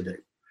ever had to do,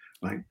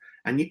 right?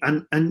 And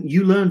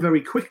you learn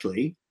very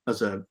quickly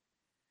definitely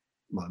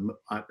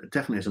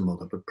as a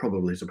mother, but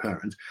probably as a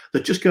parent,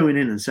 that just going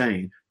in and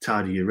saying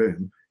tidy your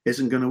room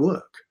isn't going to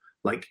work.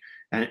 Like,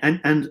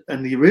 and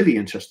the really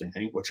interesting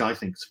thing, which I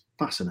think is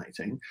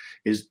fascinating,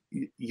 is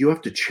you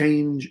have to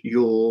change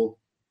your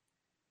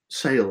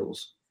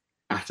sales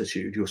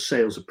attitude, your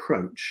sales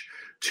approach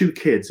to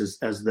kids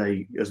as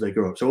they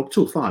grow up. So up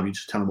till 5, you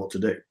just tell them what to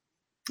do,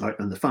 right?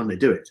 And the fun they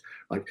do it.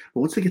 Like,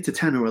 but once they get to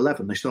 10 or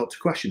 11, they start to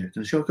question it,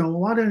 and they start going,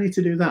 well, why do I need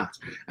to do that?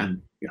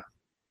 And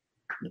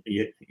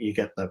you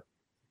get the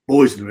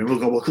boys in the room will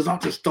go, well, because I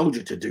just told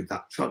you to do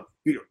that. So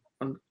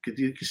and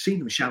you can see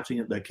them shouting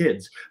at their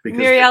kids. Because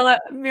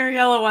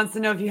Mariella wants to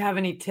know if you have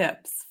any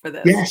tips for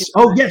this. Yes.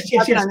 Oh, yes.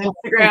 On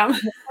Instagram.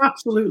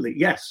 Absolutely.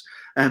 Yes.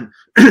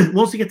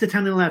 Once they get to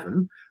 10 and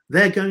 11,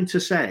 they're going to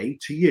say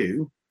to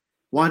you,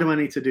 why do I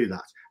need to do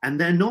that? And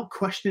they're not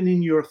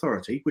questioning your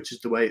authority, which is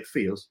the way it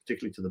feels,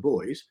 particularly to the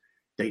boys.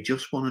 They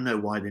just want to know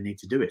why they need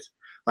to do it.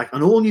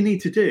 And all you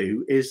need to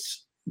do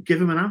is give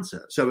them an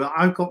answer. So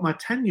I've got my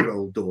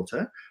 10-year-old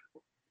daughter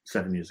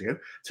 7 years ago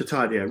to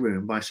tidy her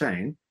room by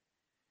saying,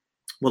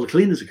 well, the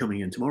cleaners are coming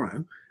in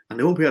tomorrow and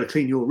they won't be able to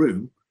clean your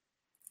room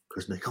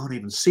because they can't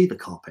even see the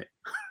carpet.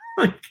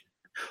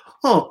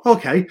 Oh,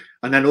 okay.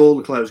 And then all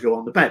the clothes go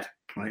on the bed,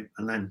 right?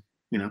 And then,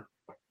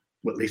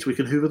 well, at least we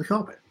can hoover the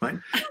carpet, right?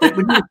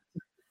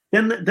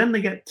 Then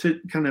they get to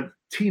kind of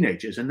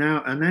teenagers, and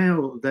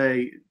now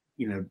they,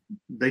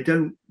 they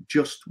don't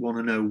just want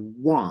to know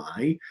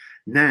why.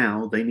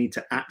 Now they need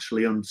to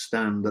actually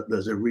understand that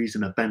there's a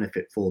reason, a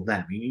benefit for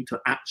them. You need to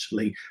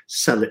actually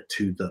sell it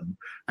to them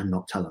and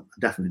not tell them.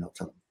 Definitely not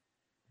tell them.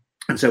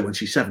 And so when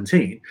she's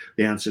 17,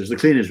 the answer is, the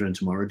cleaners are in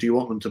tomorrow. Do you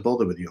want them to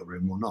bother with your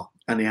room or not?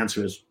 And the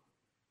answer is,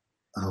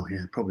 oh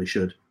yeah, probably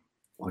should.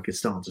 Like, it's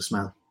starting to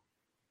smell.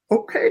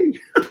 Okay.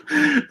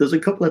 There's a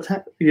couple of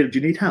do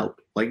you need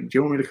help? Like, do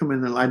you want me to come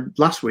in? And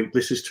last week,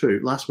 this is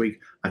true. Last week,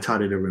 I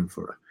tidied a room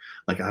for her.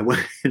 Like, I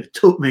went. It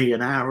took me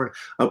an hour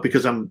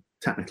because I'm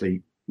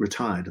technically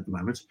retired at the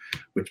moment,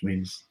 which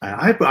means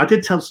I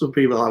did tell some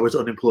people I was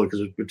unemployed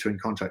because I was between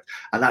contracts,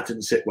 and that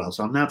didn't sit well.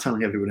 So I'm now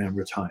telling everybody I'm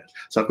retired.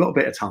 So I've got a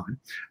bit of time,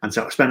 and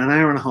so I spent an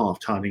hour and a half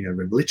tidying a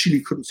room.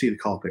 Literally couldn't see the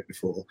carpet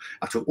before.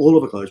 I took all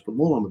of the clothes, put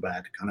them all on the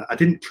bed. I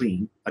didn't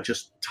clean. I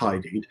just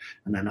tidied,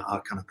 and then I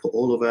kind of put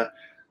all of it.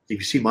 You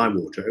can see my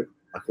wardrobe.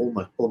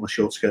 Like all my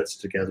short skirts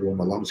together, all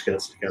my long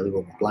skirts together,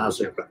 all my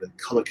blouses. I've got them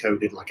color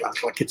coded. Like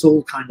it's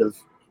all kind of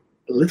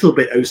a little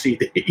bit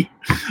OCD,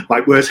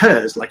 like whereas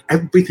hers, like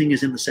everything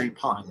is in the same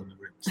pile in the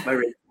room. It's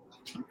very.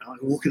 I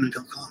walk in and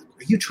go, God,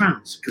 are you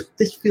trans? Because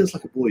this feels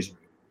like a boy's room.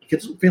 It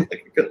doesn't feel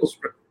like a girl's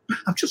room.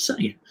 I'm just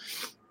saying,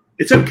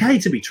 it's okay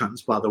to be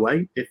trans, by the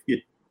way. But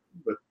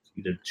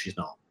she's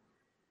not.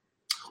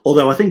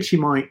 Although I think she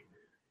might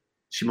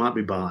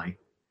be bi,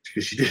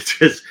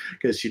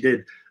 because she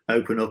did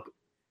open up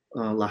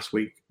last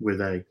week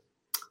with a,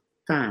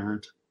 Dad,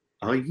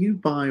 are you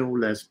bi or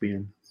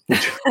lesbian?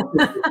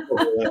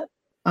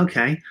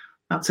 Okay,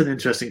 that's an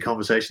interesting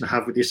conversation to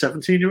have with your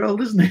 17-year-old,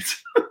 isn't it?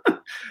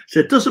 So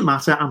it doesn't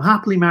matter. I'm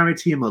happily married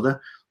to your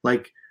mother.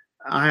 Like,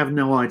 I have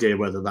no idea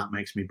whether that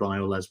makes me bi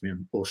or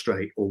lesbian or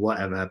straight or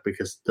whatever,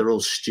 because they're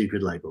all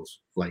stupid labels.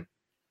 Like,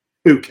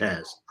 who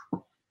cares?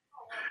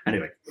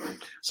 Anyway,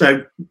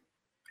 so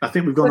I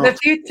think we've gone off.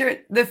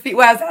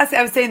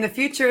 I was saying the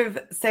future of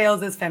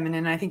sales is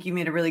feminine. I think you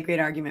made a really great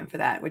argument for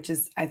that, which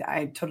is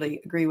I totally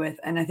agree with.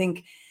 And I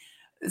think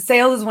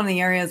sales is one of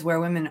the areas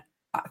where women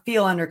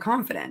feel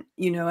underconfident,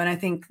 and I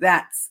think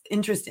that's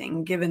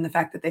interesting given the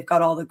fact that they've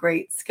got all the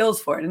great skills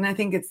for it. And I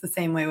think it's the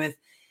same way with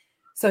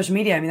social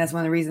media. I mean, that's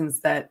one of the reasons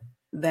that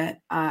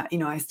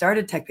I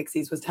started Tech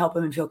Pixies, was to help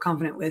women feel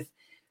confident with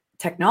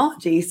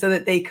technology so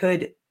that they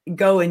could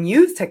go and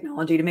use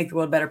technology to make the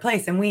world a better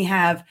place. And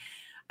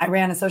I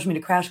ran a social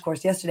media crash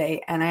course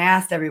yesterday, and I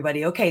asked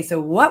everybody, okay,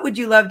 so what would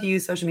you love to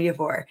use social media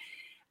for?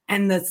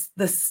 And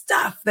the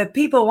stuff that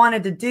people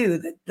wanted to do,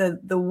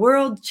 the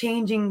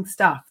world-changing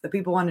stuff that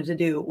people wanted to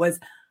do was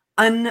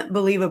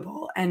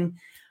unbelievable. And,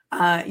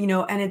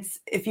 and it's,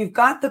 if you've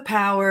got the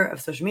power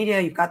of social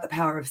media, you've got the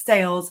power of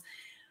sales,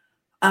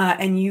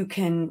 and you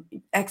can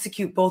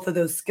execute both of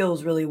those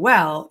skills really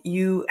well,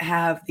 you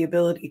have the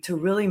ability to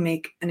really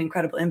make an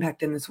incredible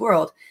impact in this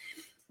world.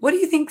 What do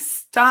you think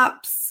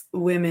stops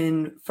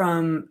women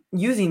from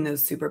using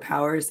those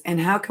superpowers, and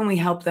how can we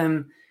help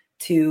them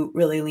to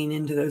really lean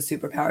into those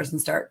superpowers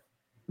and start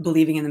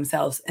believing in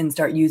themselves and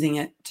start using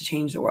it to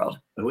change the world?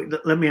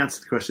 Let me answer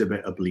the question a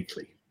bit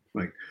obliquely.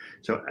 Right.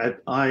 So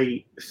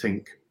I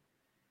think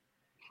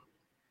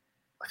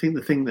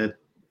the thing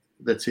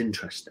that's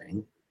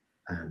interesting,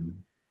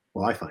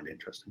 well, I find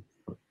interesting,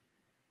 but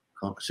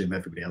can't assume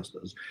everybody else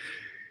does.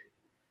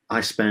 I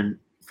spent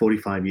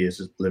 45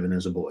 years living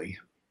as a boy,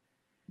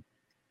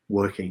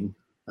 working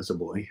as a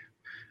boy.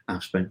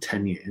 I've spent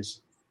 10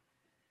 years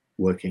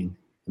working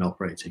and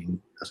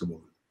operating as a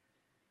woman.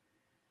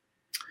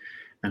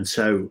 And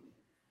so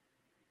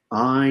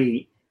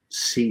I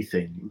see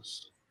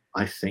things,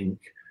 I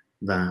think,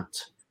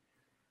 that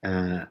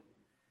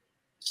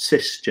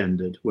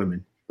cisgendered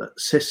women, but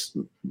cis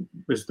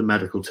is the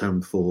medical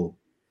term for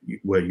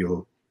where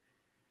your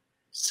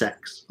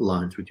sex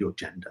aligns with your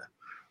gender,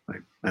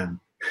 right? There'll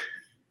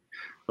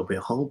be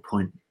a whole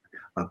point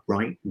of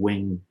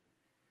right-wing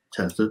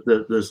terms.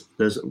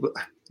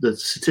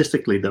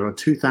 Statistically, there are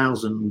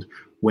 2,000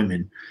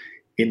 women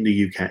in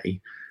the UK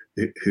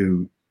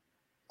who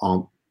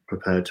aren't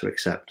prepared to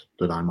accept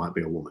that I might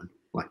be a woman,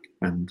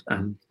 and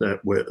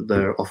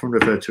they're often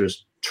referred to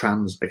as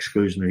trans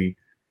exclusionary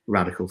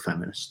radical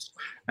feminists,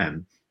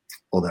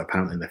 although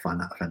apparently they find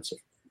that offensive.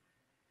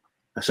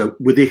 So,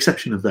 with the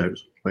exception of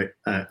those, right?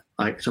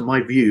 So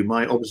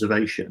my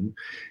observation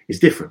is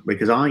different,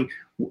 because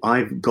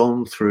I've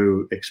gone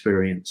through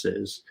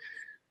experiences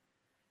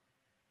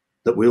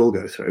that we all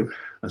go through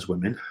as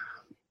women,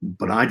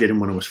 but I did them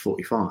when I was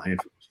 45,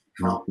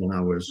 not when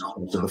I was.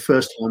 So the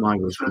first time I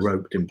was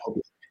groped in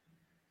public,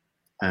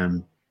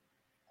 I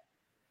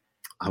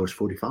was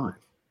 45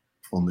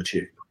 on the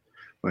tube,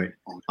 right?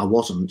 I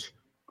wasn't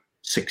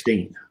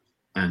 16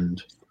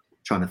 and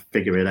trying to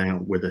figure it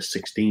out with a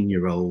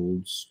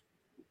 16-year-old's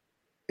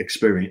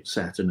experience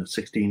set and a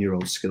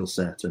 16-year-old skill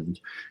set,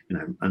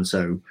 and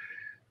so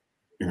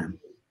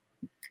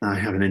I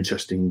have an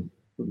interesting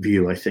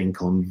view, I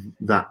think, on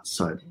that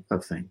side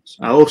of things.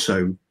 I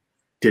also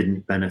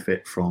didn't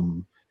benefit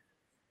from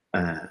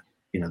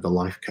the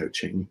life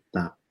coaching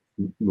that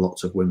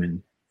lots of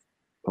women,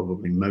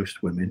 probably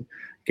most women,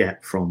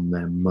 get from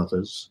their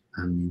mothers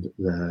and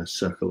their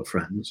circle of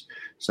friends.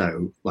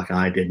 So,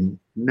 I didn't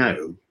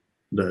know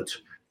that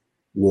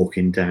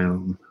walking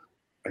down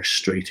a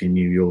street in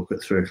New York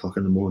at 3 o'clock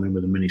in the morning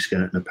with a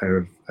miniskirt and a pair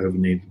of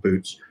over-knee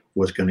boots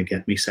was going to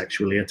get me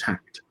sexually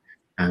attacked,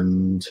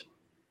 and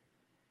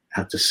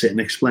had to sit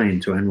and explain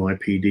to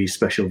NYPD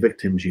Special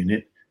Victims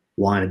Unit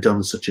why I'd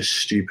done such a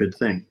stupid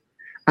thing.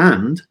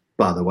 And,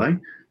 by the way,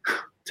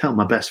 tell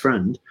my best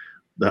friend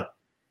that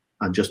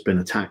I'd just been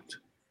attacked,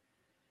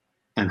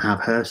 and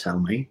have her tell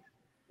me,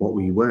 what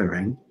were you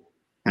wearing?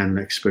 And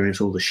experience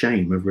all the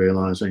shame of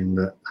realizing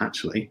that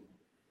actually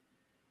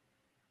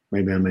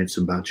maybe I made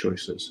some bad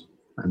choices.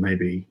 And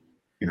maybe,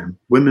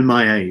 women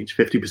my age,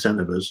 50%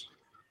 of us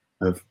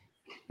have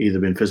either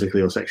been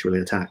physically or sexually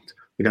attacked.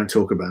 We don't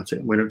talk about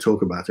it. We don't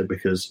talk about it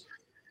because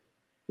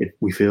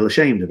we feel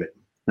ashamed of it.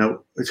 Now,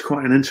 it's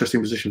quite an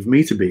interesting position for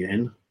me to be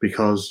in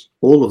because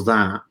all of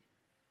that,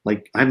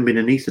 like, I haven't been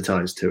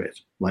anesthetized to it.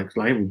 Like,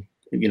 I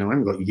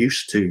haven't got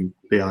used to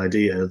the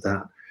idea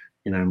that,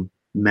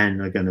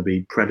 men are going to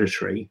be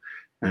predatory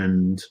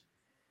and,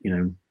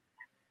 they're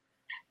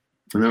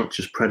not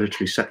just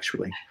predatory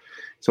sexually.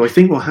 So I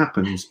think what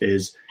happens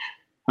is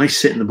I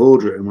sit in the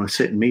boardroom, I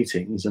sit in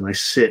meetings, and I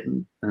sit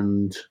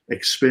and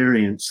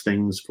experience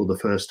things for the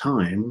first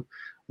time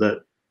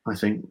that I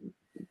think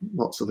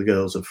lots of the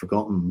girls have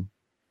forgotten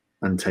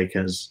and take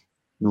as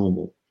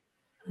normal.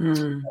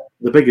 The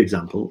big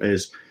example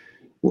is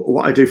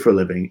what I do for a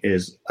living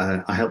is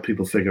I help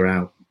people figure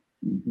out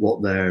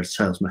what their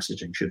sales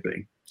messaging should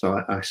be.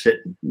 So I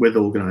sit with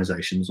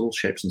organizations, all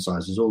shapes and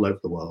sizes, all over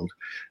the world,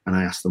 and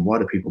I ask them, why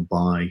do people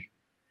buy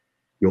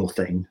your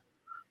thing?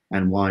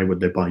 And why would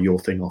they buy your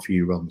thing off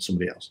you rather than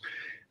somebody else?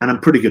 And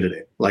I'm pretty good at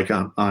it. Like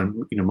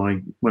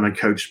when I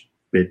coach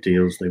bid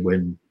deals, they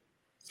win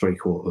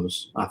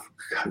 3/4. I've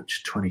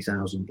coached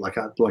 20,000.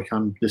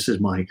 This is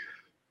my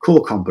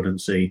core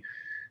competency.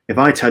 If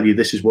I tell you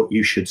this is what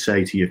you should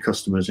say to your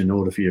customers in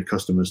order for your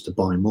customers to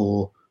buy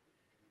more,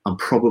 I'm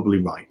probably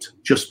right.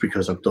 Just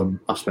because I've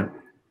spent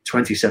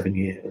 27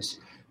 years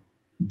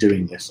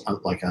doing this. I'm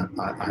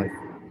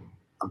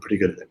pretty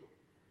good at it.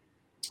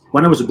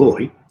 When I was a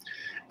boy,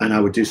 and I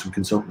would do some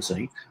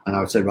consultancy, and I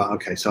would say, right,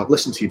 okay, so I've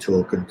listened to you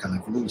talk and kind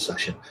of another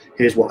session.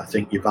 Here's what I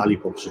think your value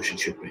proposition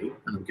should be,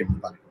 and I'm giving the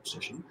value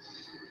proposition.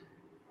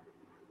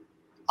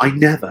 I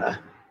never,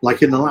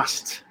 like in the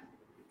last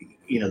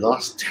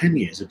 10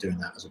 years of doing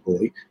that as a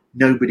boy,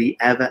 nobody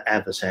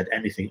ever said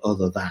anything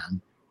other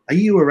than, are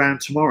you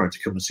around tomorrow to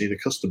come and see the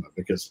customer?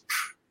 Because,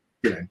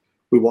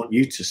 we want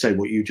you to say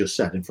what you just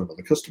said in front of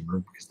the customer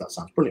because that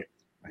sounds brilliant.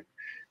 Right?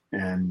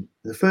 And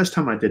the first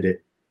time I did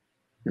it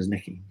as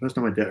Nikki, first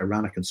time I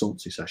ran a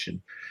consultancy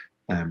session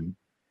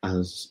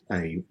as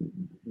a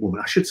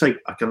woman. I should say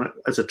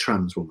as a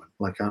trans woman.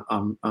 Like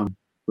I'm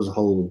as a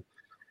whole,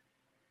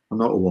 I'm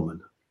not a woman.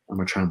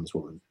 I'm a trans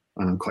woman,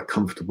 and I'm quite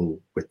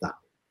comfortable with that.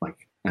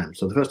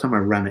 So the first time I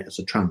ran it as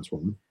a trans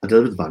woman, I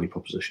delivered the value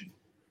proposition,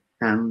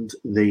 and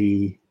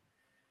the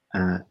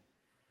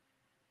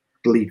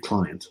lead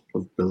client,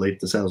 the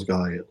sales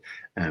guy,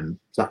 was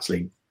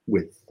actually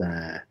with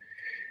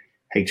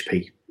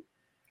HP,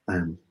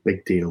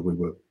 big deal we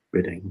were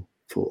bidding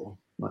for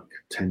like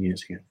 10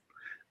 years ago,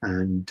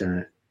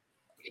 and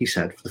he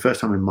said, for the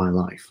first time in my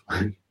life,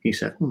 he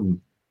said,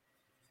 I'm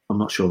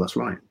not sure that's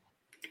right.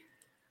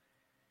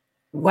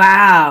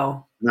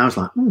 Wow. And I was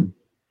like,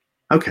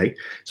 okay.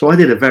 So I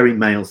did a very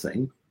male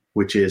thing,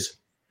 which is,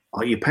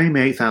 are you paying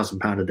me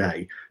 £8,000 a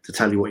day to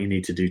tell you what you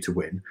need to do to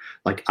win?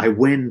 Like, I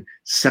win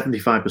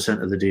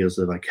 75% of the deals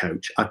that I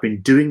coach. I've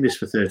been doing this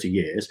for 30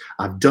 years.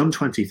 I've done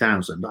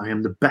 20,000. I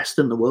am the best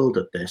in the world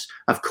at this.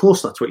 Of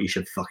course, that's what you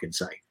should fucking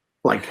say.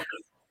 Like,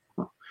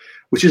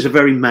 which is a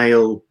very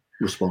male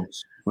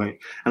response, right?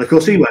 And of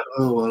course, he went,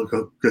 oh,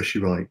 well, gosh,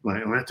 you're right.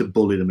 Right? I had to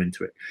bully them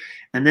into it.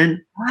 And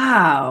then,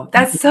 wow,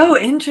 that's so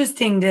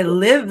interesting to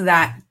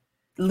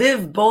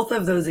live both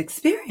of those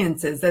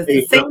experiences as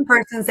the same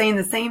person saying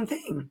the same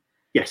thing.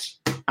 Yes,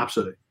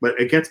 absolutely. But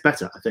it gets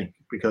better, I think,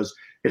 because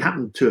it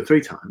happened 2 or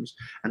 3 times.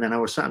 And then I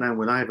was sat down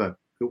with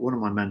one of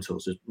my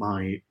mentors is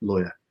my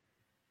lawyer,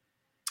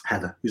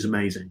 Heather, who's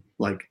amazing.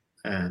 Like,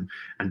 and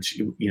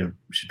she,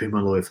 she's been my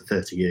lawyer for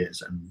 30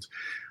 years, and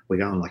we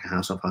got on like a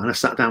house on fire. And I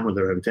sat down with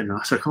her over dinner.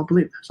 I said, I can't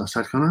believe this. I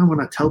said,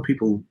 when I tell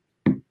people,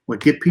 when I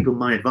give people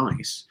my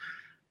advice,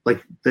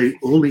 like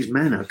all these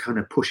men are kind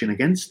of pushing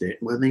against it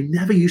when they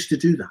never used to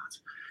do that.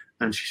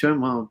 And she said,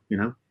 well,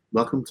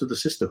 welcome to the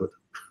sisterhood.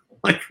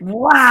 Like,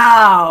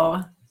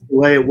 wow, the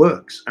way it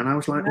works. And I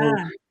was like,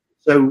 well,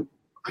 so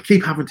I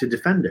keep having to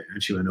defend it.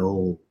 And she went,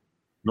 oh,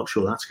 not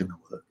sure that's going to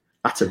work.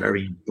 That's a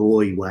very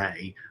boy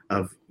way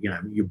of,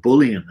 you're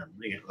bullying them.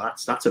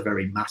 That's a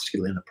very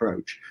masculine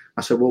approach.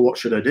 I said, well, what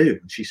should I do?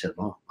 And she said,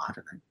 well, I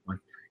don't know. Like,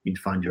 you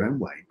can find your own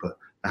way, but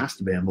there has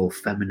to be a more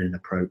feminine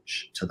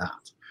approach to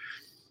that.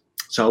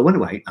 So I went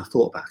away, I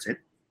thought about it,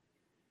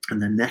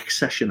 and the next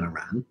session I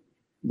ran,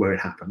 where it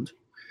happened,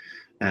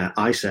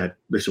 I said,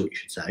 this is what you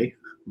should say.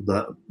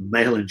 The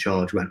male in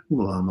charge went,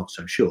 well, I'm not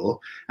so sure.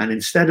 And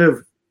instead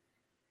of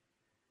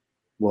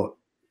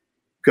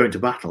going to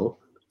battle,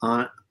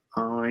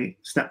 I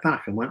stepped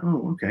back and went,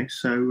 oh, okay,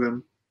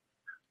 so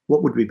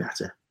what would be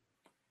better?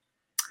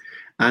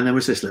 And there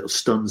was this little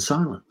stunned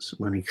silence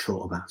when he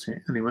thought about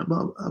it. And he went,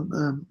 well,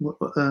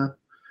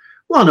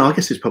 no, I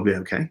guess it's probably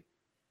okay.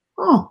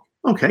 Oh,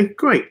 okay,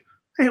 great.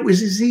 It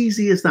was as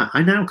easy as that.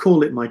 I now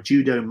call it my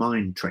judo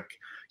mind trick.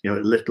 A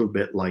little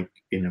bit like,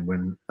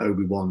 when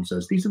Obi-Wan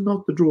says, these are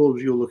not the droids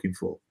you're looking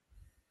for.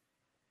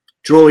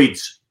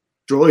 Droids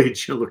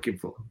you're looking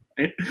for.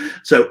 Right?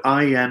 So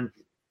I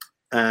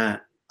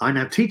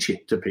now teach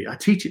it to people. I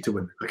teach it to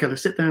women. I kind of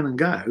sit down and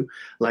go,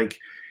 like,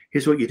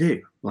 here's what you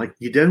do. Like,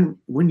 you don't,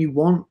 when you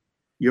want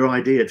your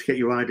idea, to get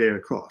your idea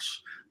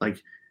across.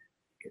 Like,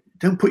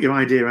 don't put your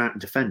idea out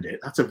and defend it.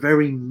 That's a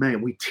very male.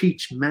 We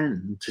teach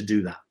men to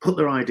do that. Put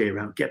their idea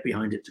out, get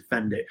behind it,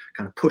 defend it,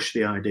 kind of push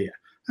the idea.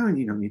 No,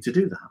 you don't need to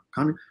do that.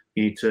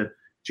 You need to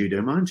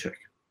judo mind trick.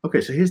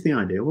 Okay, so here's the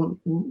idea.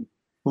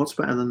 What's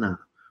better than that?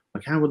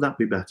 Like, how would that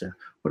be better?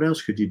 What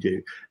else could you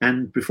do?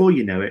 And before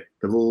you know it,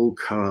 they've all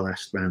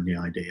coalesced around the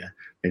idea.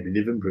 Maybe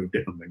they've improved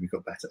it, or maybe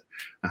got better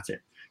at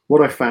it.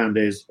 What I found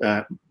is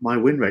my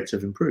win rates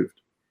have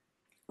improved.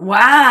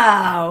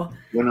 Wow.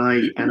 And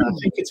I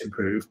think it's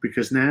improved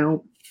because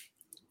now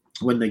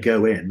when they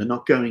go in, they're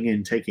not going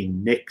in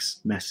taking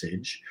Nick's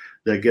message.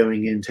 They're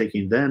going in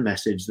taking their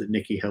message that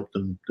Nikki helped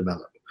them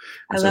develop.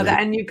 I love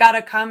that. And you've got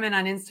a comment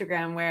on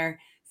Instagram where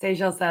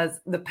Seychelles says,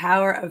 the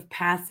power of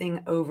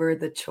passing over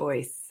the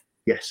choice.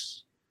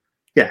 Yes.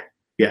 Yeah.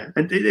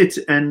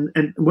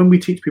 And when we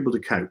teach people to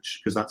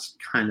coach, because that's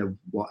kind of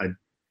what I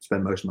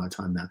spend most of my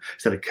time now,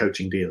 instead of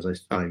coaching deals,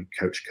 I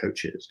coach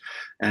coaches.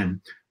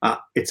 And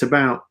it's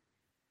about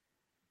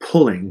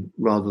pulling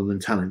rather than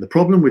telling. The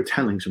problem with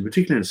telling,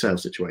 particularly in a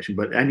sales situation,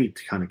 but any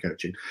kind of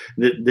coaching,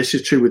 this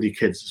is true with your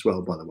kids as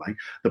well, by the way.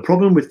 The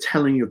problem with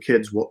telling your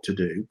kids what to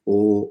do,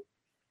 or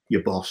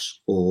your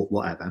boss, or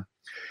whatever,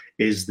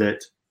 is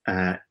that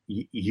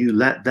you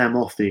let them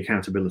off the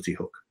accountability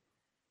hook.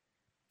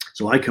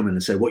 So I come in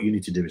and say, what you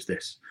need to do is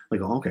this. They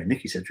go, okay,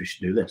 Nikki said we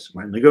should do this.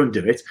 Right? And they go and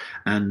do it.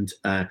 And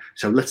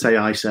so let's say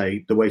I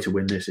say the way to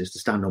win this is to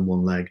stand on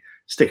one leg,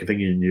 stick a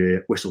finger in your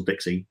ear, whistle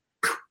Dixie.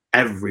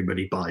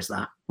 Everybody buys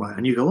that. Right?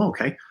 And you go,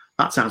 okay,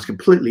 that sounds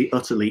completely,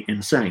 utterly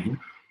insane.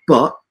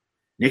 But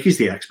Nikki's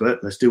the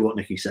expert. Let's do what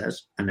Nikki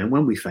says. And then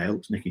when we fail,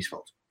 it's Nikki's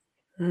fault.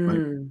 Right?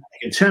 You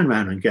can turn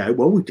around and go,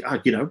 well,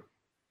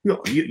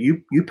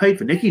 you paid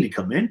for Nikki to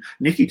come in.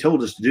 Nikki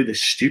told us to do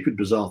this stupid,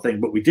 bizarre thing,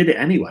 but we did it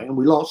anyway, and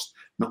we lost.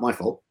 Not my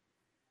fault.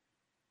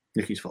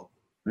 Nikki's fault.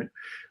 Right?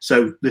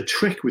 So the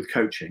trick with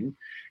coaching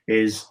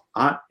is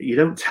you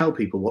don't tell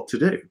people what to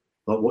do.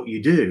 But what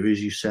you do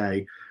is you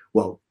say,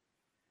 well,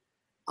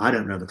 I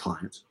don't know the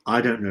client.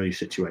 I don't know your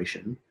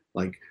situation.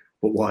 But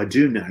what I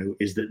do know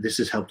is that this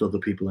has helped other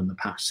people in the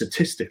past.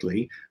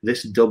 Statistically,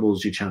 this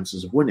doubles your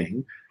chances of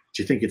winning.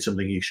 Do you think it's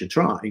something you should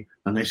try?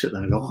 And they sit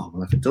there and go, oh,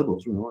 well, if it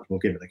doubles, we'll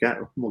give it a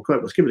go. Well,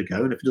 great, let's give it a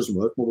go. And if it doesn't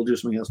work, well, we'll do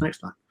something else next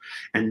time.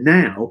 And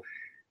now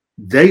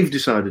they've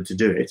decided to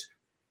do it.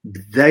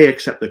 They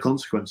accept the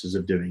consequences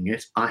of doing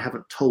it. I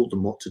haven't told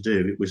them what to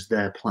do. It was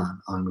their plan.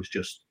 I was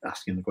just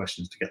asking the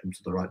questions to get them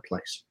to the right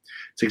place.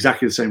 It's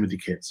exactly the same with your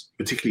kids,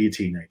 particularly your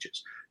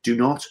teenagers. Do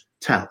not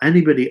tell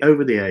anybody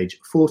over the age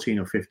of 14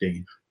 or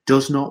 15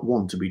 does not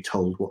want to be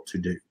told what to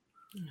do.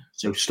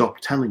 So stop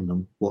telling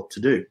them what to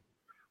do.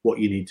 What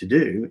you need to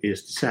do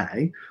is to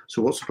say,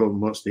 so what's the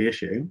problem? What's the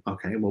issue?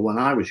 Okay, well, when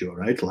I was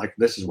your age,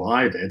 this is what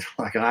I did.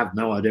 I have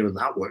no idea whether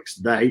that works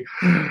today,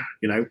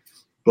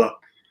 but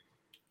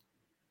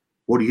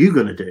what are you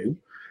going to do?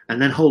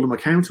 And then hold them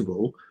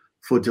accountable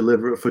for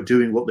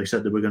doing what they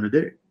said they were going to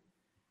do.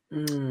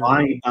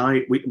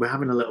 We're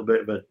having a little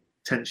bit of a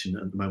tension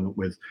at the moment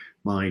with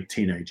my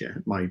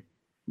teenager,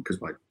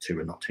 because my two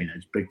are not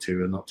teenagers, big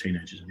two are not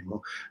teenagers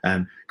anymore,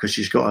 because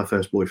she's got her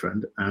first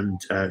boyfriend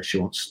and she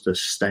wants to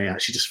stay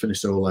out. She just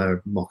finished all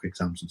her mock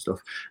exams and stuff,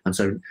 and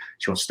so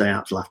she wants to stay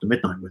out till after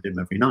midnight with him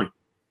every night.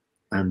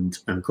 And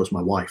of course,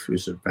 my wife,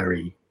 who's a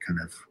very kind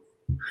of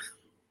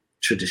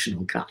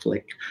traditional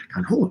Catholic,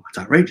 that's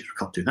outrageous. We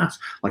can't do that.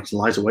 She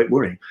lies awake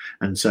worrying.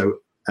 And so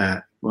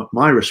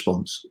my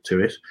response to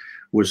it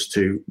was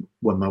to,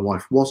 when my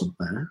wife wasn't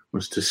there,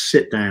 was to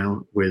sit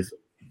down with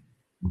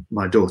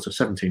my daughter,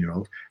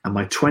 17-year-old, and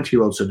my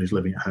 20-year-old son who's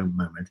living at home at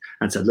the moment,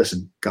 and said,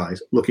 listen,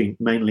 guys, looking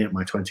mainly at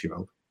my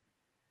 20-year-old,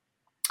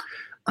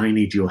 I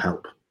need your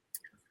help.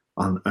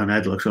 And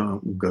Ed looks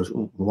and goes,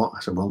 oh, what? I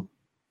said, well,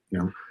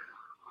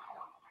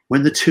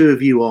 when the two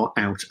of you are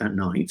out at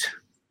night,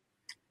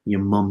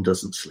 your mum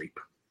doesn't sleep.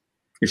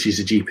 And she's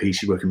a GP,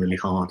 she's working really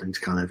hard, and it's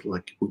kind of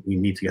like, we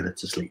need to get her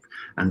to sleep.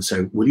 And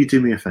so will you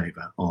do me a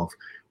favor of,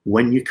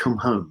 when you come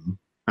home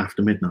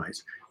after midnight,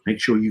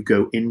 make sure you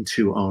go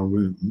into our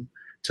room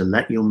to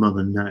let your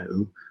mother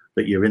know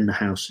that you're in the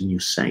house and you're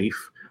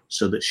safe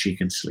so that she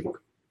can sleep.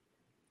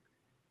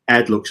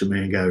 Ed looks at me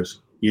and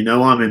goes,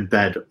 I'm in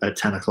bed at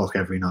 10 o'clock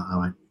every night. I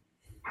went,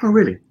 oh,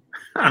 really?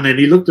 And then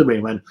he looked at me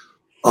and went,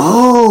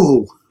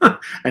 oh.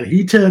 And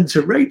he turned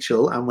to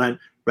Rachel and went,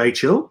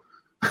 Rachel?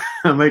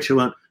 And Rachel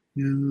went,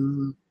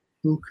 yeah,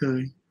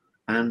 okay.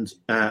 And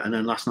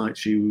then last night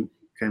she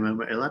came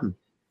home at 11.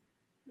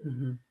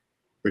 Mm-hmm.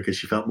 Because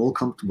she felt more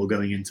comfortable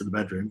going into the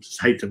bedroom to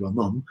say to her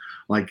mum,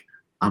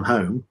 I'm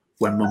home,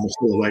 when mum was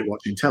still awake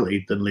watching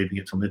telly, than leaving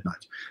it till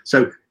midnight.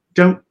 So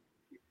don't,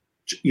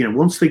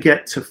 once they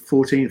get to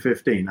 14,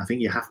 15, I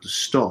think you have to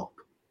stop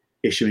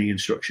issuing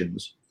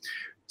instructions.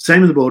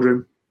 Same in the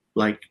boardroom.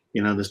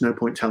 There's no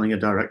point telling a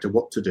director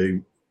what to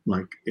do.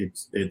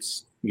 It's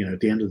at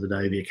the end of the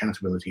day, the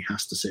accountability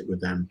has to sit with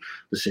them.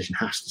 The decision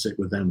has to sit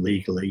with them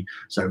legally.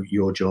 So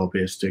your job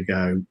is to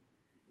go,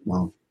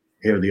 well,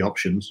 here are the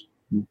options.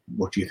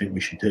 What do you think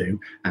we should do?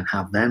 And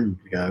have them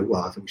go,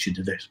 well, I think we should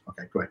do this.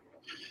 Okay, great.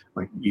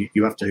 Like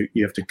you have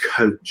to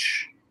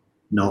coach,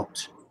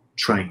 not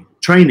train.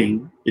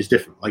 Training is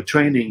different. Like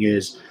training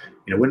is,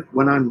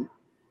 when I'm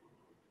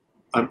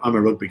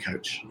a rugby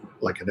coach.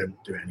 Like I don't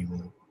do it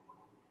anymore.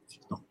 It's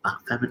not that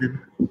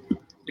feminine.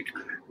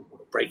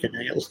 Break a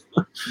nail.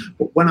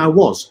 But when I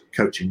was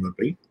coaching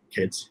rugby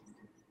kids,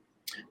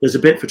 there's a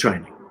bit for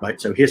training, right?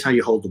 So here's how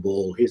you hold the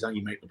ball. Here's how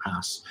you make the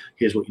pass.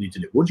 Here's what you need to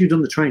do. Once you've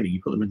done the training,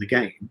 you put them in the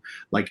game.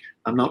 Like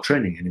I'm not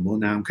training anymore.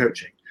 Now I'm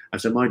coaching.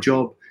 And so my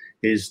job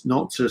is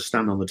not to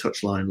stand on the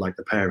touchline like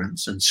the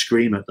parents and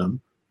scream at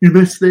them. You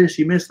missed this,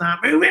 you missed that,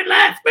 move it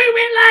left.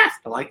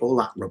 I like all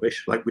that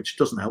rubbish, like which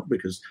doesn't help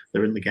because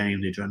they're in the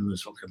game, the adrenaline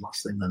is fucking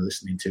last thing they're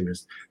listening to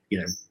is,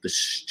 the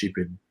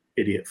stupid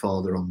idiot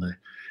father on the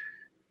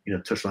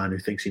touchline who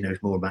thinks he knows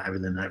more about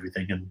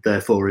everything and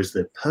therefore is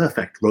the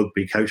perfect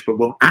rugby coach but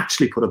won't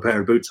actually put a pair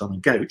of boots on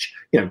and coach,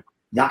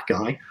 that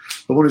guy.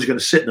 The one who's going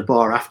to sit in the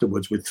bar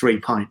afterwards with 3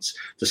 pints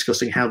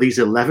discussing how these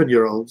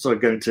 11-year-olds are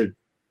going to,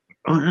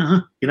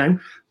 no,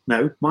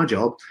 my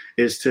job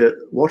is to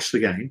watch the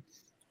game.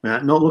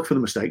 Not look for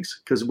the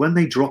mistakes, because when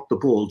they drop the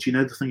ball, do you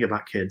know the thing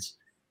about kids?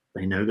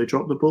 They know they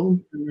dropped the ball.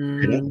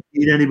 They don't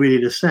need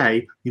anybody to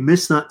say, you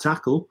missed that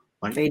tackle.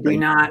 Like they do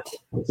not.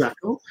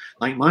 Tackle.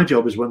 Like my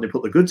job is when they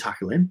put the good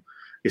tackle in,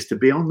 is to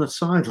be on the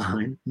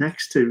sideline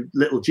next to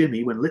little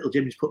Jimmy when little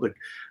Jimmy's put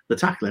the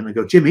tackle in and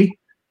go, Jimmy,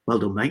 well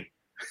done, mate.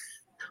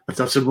 Let's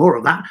have some more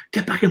of that.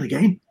 Get back in the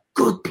game.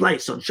 Good play,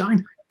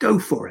 sunshine. Go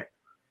for it.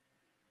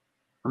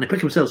 And they pick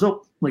themselves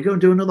up and they go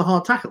and do another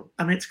hard tackle.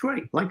 And it's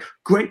great. Like,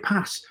 great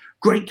pass,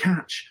 great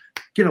catch.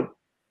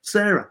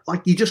 Sarah,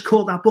 like you just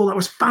caught that ball. That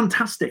was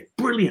fantastic.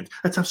 Brilliant.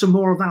 Let's have some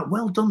more of that.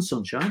 Well done,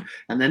 sunshine.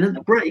 And then at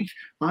the break,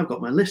 I've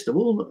got my list of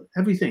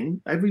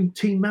everything. Every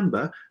team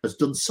member has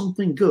done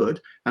something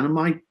good. And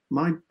my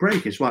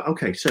break is right.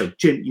 Okay, so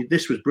Jim,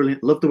 this was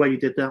brilliant. Love the way you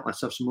did that. Let's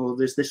have some more of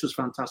this. This was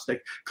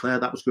fantastic. Claire,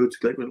 that was good.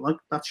 Like,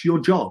 that's your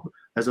job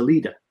as a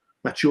leader.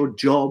 That's your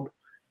job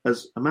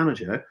as a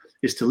manager,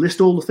 is to list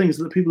all the things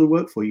that the people who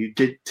work for you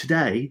did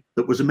today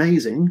that was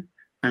amazing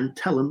and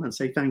tell them and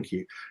say thank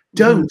you.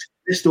 Don't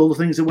list all the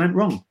things that went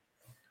wrong.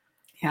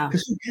 Yeah.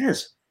 Because who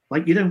cares?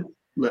 Like, you don't.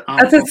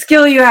 That's a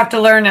skill you have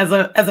to learn as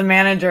a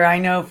manager, I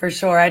know for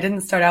sure. I didn't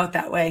start out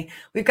that way.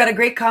 We've got a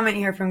great comment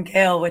here from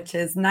Gail, which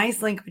is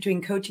nice link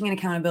between coaching and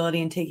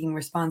accountability and taking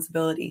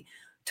responsibility.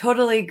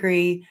 Totally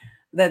agree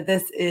that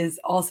this is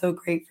also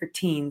great for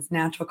teens.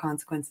 Natural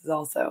consequences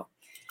also.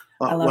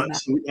 I love that.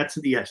 So that's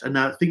yes. And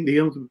I think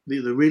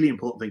the really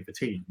important thing for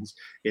teens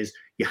is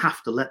you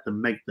have to let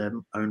them make their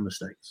own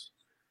mistakes.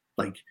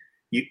 Like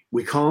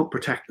we can't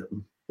protect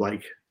them.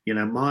 Like,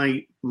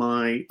 my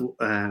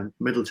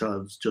middle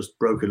child's just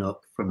broken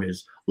up from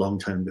his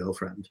long-term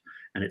girlfriend,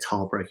 and it's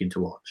heartbreaking to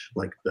watch.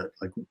 Like that,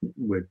 like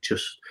we're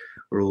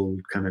all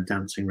kind of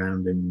dancing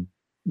around in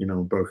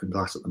broken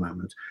glass at the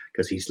moment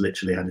because he's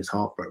literally had his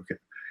heart broken.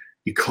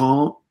 You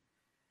can't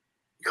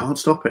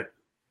stop it.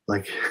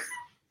 Like.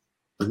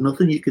 There's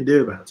nothing you can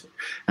do about it.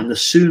 And the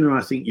sooner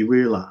I think you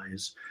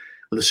realize,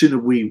 or the sooner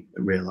we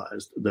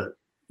realized that,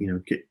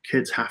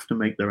 kids have to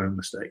make their own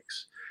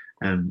mistakes.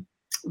 And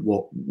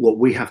what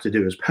we have to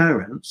do as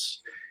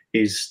parents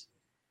is,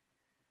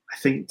 I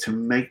think, to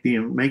make the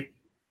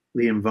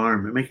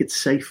environment, make it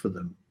safe for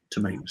them to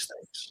make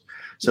mistakes,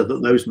 so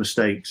that those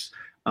mistakes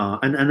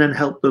and then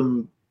help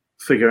them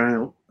figure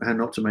out how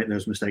not to make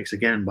those mistakes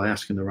again by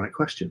asking the right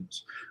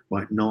questions,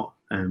 like not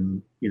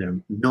kind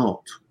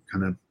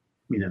of,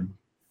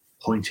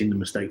 pointing the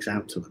mistakes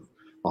out to them.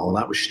 Oh,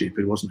 that was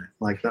stupid, wasn't it?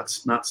 Like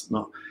that's not.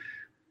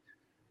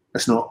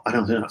 I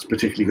don't think that's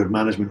particularly good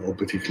management or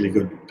particularly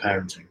good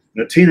parenting.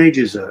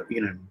 Teenagers are,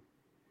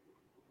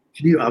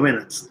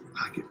 it's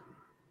like,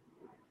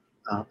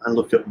 I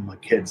look at my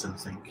kids and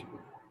think,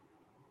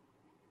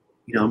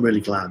 I'm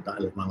really glad that I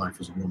live my life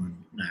as a woman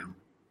now.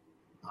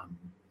 I'm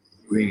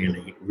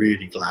really,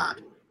 really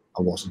glad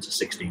I wasn't a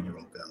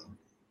 16-year-old girl.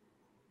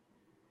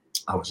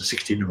 I was a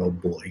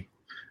 16-year-old boy,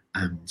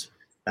 and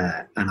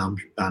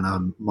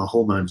my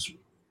hormones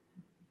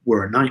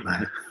were a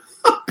nightmare,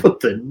 but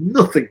they're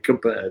nothing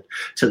compared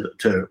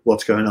to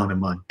what's going on in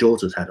my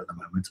daughter's head at the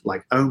moment.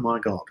 Like, oh my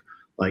God,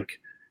 like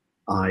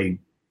I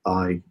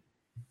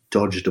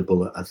dodged a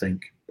bullet, I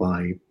think,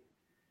 by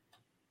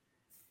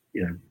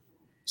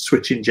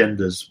switching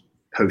genders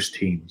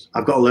post-teens.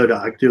 I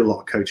do a lot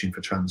of coaching for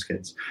trans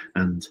kids,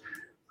 and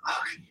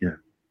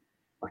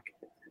like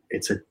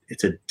it's a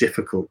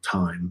difficult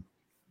time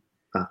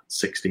at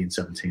 16,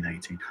 17,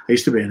 18. I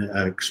used to be an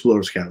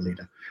Explorer Scout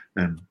leader,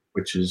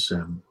 which is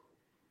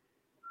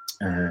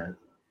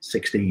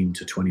 16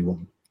 to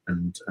 21.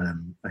 And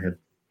I had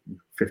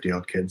 50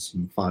 odd kids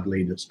and 5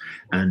 leaders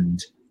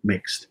and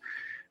mixed.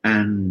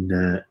 And,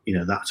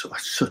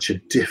 that's such a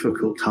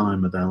difficult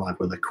time of their life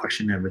where they're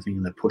questioning everything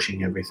and they're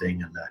pushing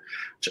everything and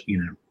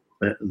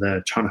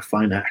they're trying to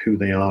find out who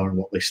they are and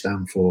what they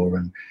stand for.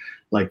 And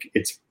like,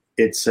 it's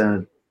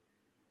a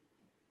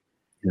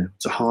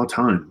hard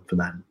time for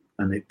them.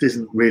 And it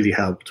isn't really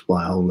helped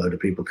by a whole load of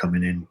people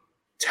coming in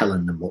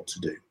telling them what to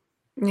do.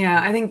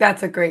 Yeah, I think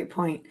that's a great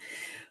point.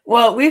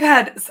 Well, we've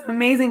had some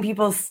amazing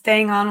people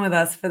staying on with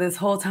us for this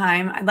whole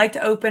time. I'd like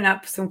to open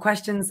up some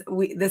questions.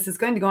 This is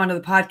going to go onto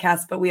the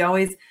podcast, but we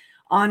always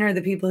honor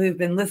the people who've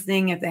been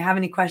listening. If they have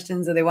any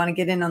questions or they want to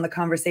get in on the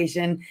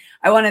conversation,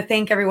 I want to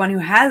thank everyone who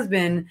has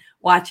been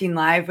watching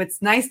live.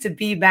 It's nice to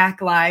be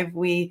back live.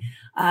 We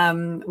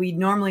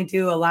normally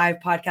do a live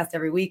podcast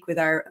every week with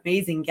our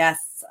amazing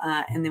guests,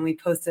 and then we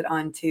post it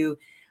onto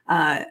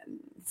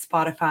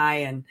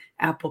Spotify and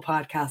Apple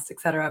Podcasts, et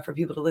cetera, for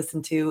people to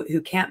listen to who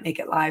can't make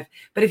it live.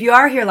 But if you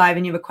are here live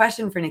and you have a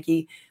question for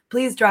Nikki,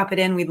 please drop it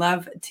in. We'd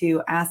love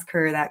to ask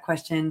her that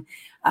question.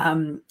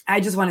 I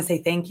just want to say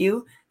thank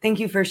you. Thank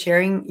you for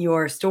sharing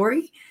your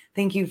story.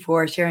 Thank you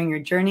for sharing your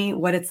journey,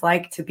 what it's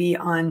like to be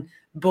on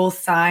both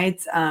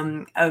sides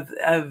of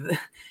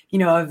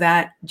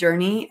that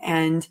journey,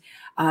 and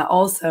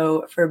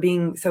also for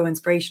being so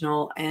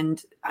inspirational.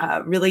 And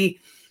really,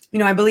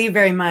 I believe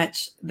very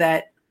much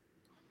that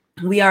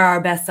we are our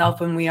best self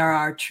when we are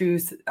our true,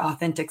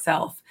 authentic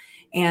self.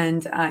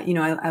 And,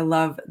 I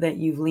love that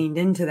you've leaned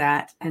into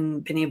that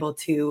and been able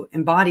to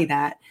embody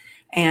that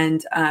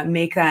and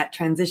make that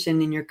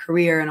transition in your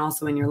career and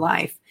also in your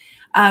life.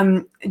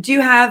 Do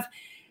you have,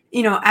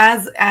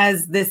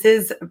 as this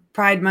is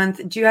Pride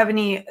Month, do you have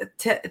any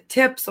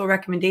tips or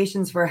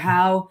recommendations for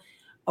how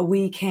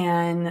we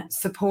can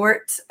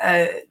support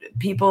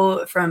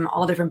people from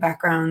all different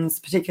backgrounds,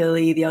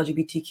 particularly the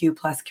LGBTQ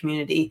plus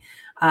community?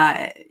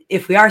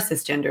 If we are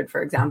cisgendered,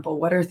 for example,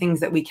 what are things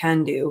that we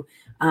can do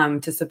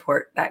to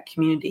support that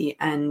community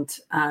and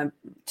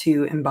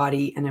to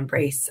embody and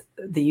embrace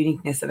the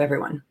uniqueness of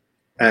everyone?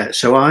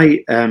 So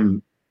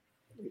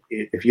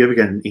if you ever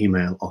get an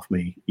email off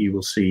me, you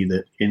will see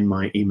that in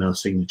my email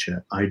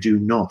signature, I do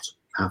not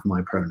have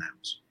my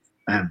pronouns.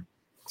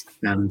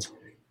 And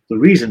the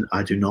reason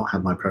I do not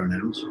have my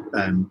pronouns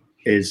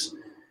is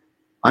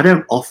I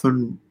don't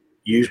often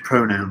use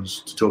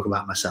pronouns to talk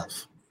about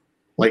myself.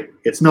 Like,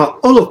 it's not,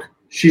 oh, look,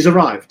 she's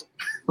arrived.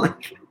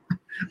 Like,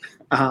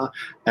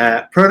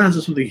 pronouns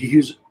are something you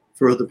use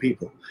for other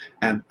people.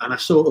 And I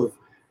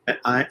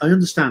I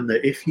understand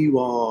that if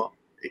you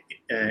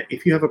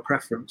have a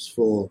preference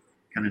for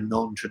kind of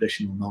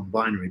non-traditional,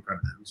 non-binary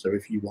pronouns, so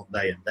if you want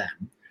they and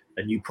them,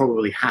 then you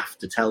probably have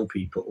to tell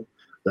people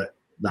that.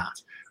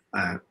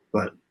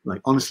 But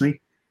like,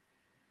 honestly,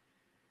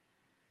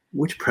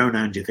 which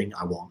pronoun do you think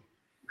I want?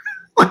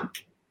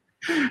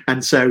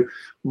 And so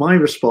my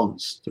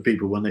response to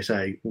people when they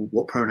say, well,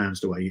 what pronouns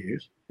do I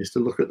use, is to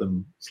look at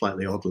them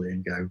slightly oddly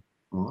and go,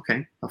 oh,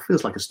 okay, that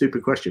feels like a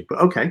stupid question, but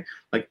okay,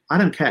 like, I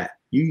don't care.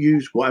 You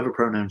use whatever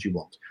pronouns you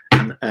want.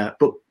 And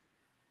but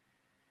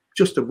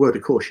just a word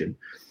of caution,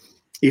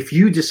 if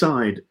you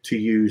decide to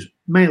use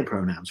male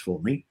pronouns for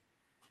me,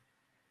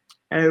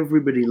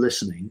 everybody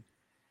listening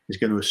is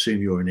going to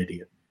assume you're an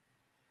idiot,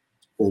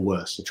 or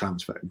worse, a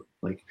transphobe.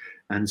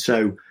 And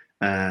so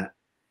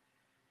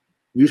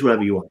use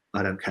whatever you want.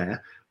 I don't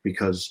care,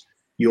 because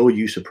your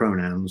use of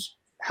pronouns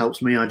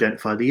helps me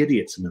identify the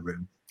idiots in the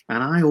room.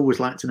 And I always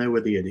like to know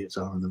where the idiots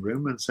are in the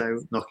room. And so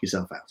knock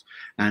yourself out.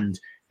 And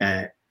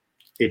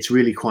it's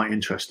really quite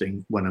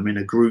interesting when I'm in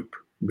a group,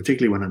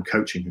 particularly when I'm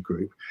coaching a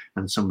group,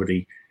 and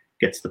somebody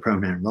gets the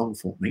pronoun wrong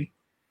for me.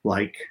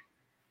 Like,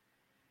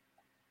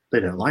 they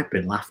don't like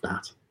being laughed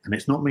at. And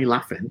it's not me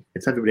laughing,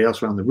 it's everybody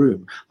else around the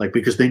room. Like,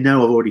 because they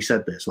know I've already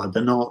said this. Like,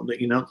 they're not,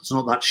 it's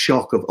not that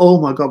shock of, oh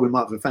my God, we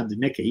might have offended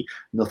Nikki.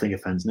 Nothing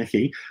offends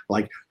Nikki.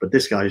 Like, but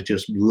this guy is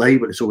just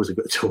labeled. It's always a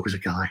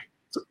guy.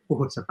 It's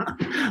always a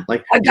man.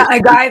 Like a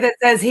guy that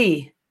says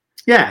he.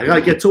 Yeah,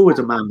 like, it's always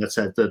a man that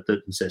says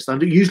that insists.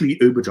 And usually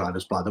Uber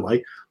drivers, by the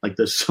way. Like,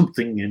 there's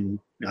something in,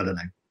 I don't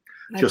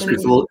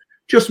know,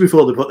 just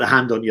before they put their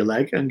hand on your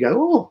leg and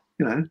go,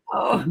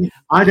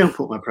 I don't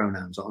put my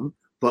pronouns on,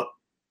 but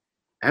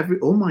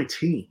all my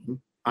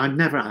team, I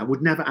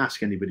would never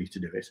ask anybody to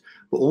do it,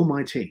 but all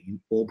my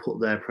team all put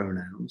their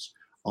pronouns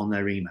on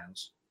their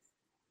emails.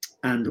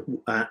 And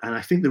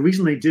I think the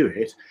reason they do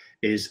it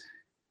is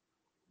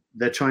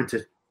they're trying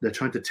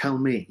to tell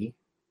me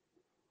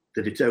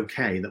that it's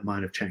okay that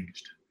mine have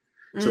changed.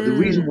 So the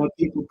reason why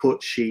people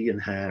put she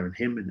and her and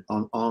him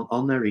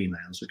on their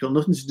emails has got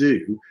nothing to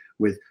do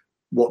with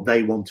what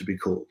they want to be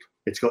called.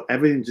 It's got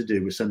everything to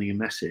do with sending a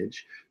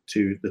message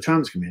to the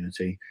trans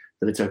community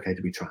that it's okay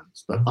to be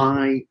trans.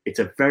 That it's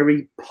a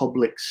very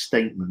public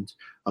statement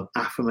of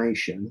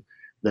affirmation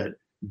that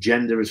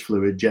gender is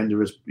fluid,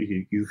 gender is,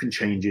 you can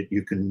change it,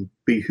 you can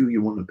be who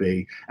you want to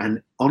be.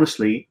 And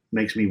honestly,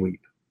 makes me weep.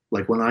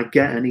 Like, when I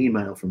get an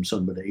email from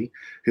somebody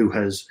who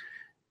has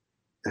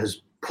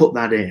put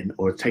that in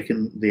or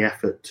taken the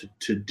effort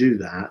to do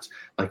that,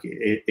 like,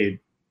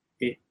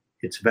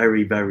 it's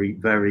very, very,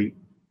 very,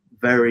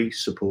 very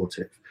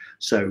supportive.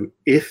 So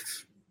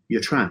if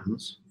you're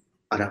trans,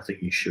 I don't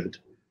think you should.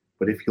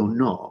 But if you're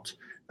not,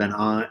 then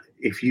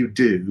if you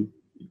do,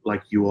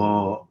 like,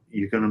 you're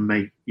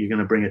going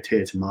to bring a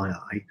tear to my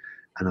eye.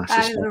 And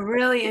that is a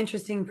really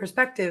interesting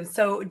perspective.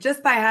 So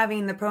just by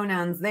having the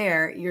pronouns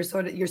there, you're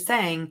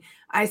saying,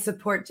 I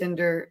support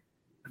gender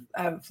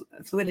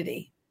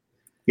fluidity.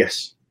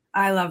 Yes.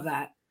 I love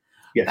that.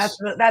 Yes.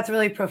 That's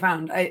really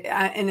profound.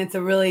 And it's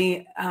a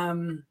really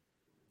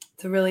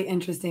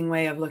interesting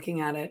way of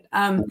looking at it.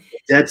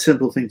 Dead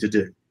simple thing to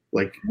do.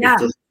 Like, yeah.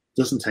 it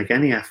doesn't take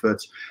any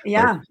effort.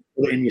 Yeah. Like,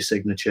 put it in your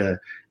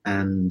signature,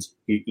 and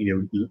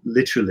you know,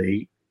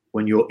 literally,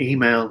 when your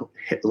email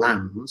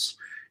lands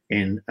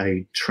in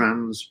a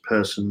trans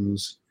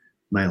person's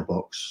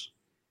mailbox,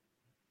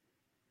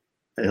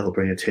 it'll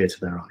bring a tear to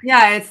their eye.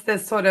 Yeah, it's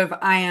this sort of,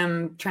 I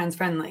am trans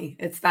friendly.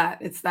 It's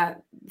that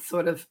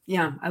sort of,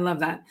 yeah, I love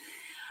that.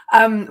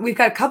 We've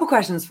got a couple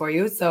questions for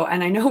you. So,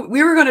 and I know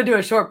we were going to do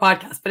a short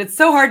podcast, but it's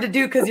so hard to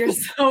do because you're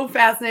so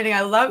fascinating.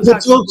 I love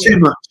talking to you. Too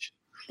much.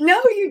 No,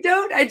 you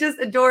don't. I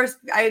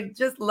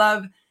just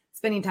love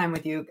spending time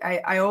with you.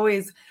 I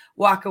always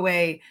walk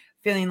away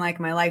feeling like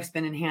my life's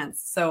been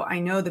enhanced. So I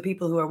know the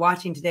people who are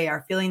watching today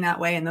are feeling that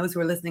way. And those who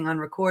are listening on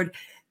record,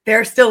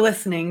 they're still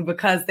listening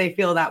because they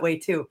feel that way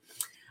too.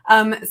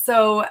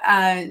 So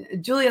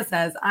Julia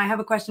says, I have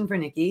a question for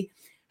Nikki.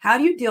 How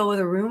do you deal with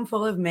a room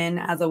full of men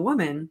as a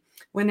woman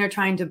when they're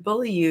trying to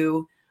bully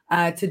you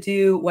to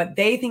do what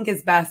they think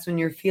is best when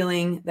you're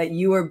feeling that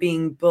you are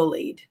being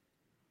bullied?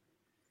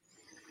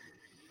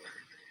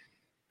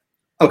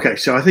 Okay,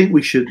 so I think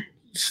we should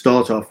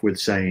start off with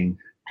saying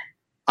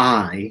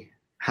I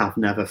have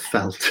never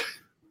felt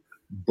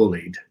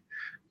bullied.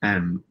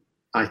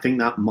 I think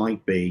that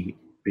might be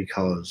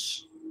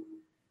because,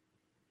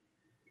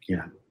 you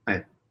know,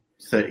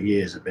 30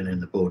 years I've been in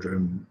the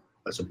boardroom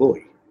as a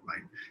boy,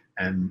 right?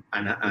 And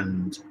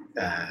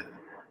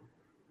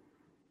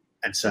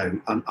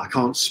so I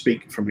can't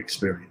speak from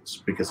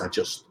experience because it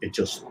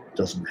just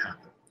doesn't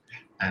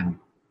happen.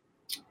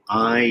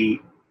 I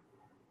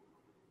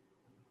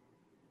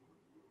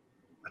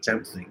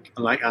don't think,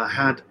 like,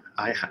 I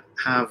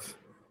have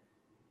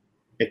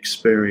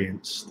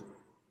experienced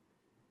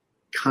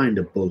kind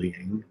of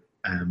bullying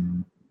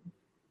in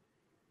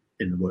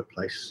the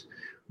workplace,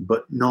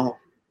 but not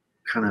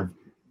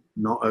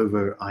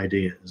over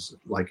ideas,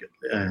 like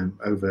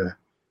over,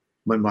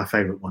 when my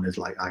favorite one is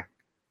like,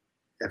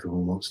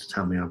 everyone wants to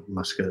tell me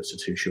my skirts are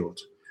too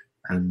short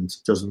and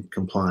doesn't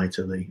comply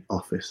to the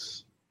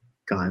office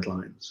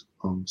guidelines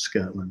on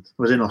skirt length.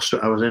 I was in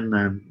Australia.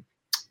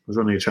 I was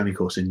running a training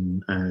course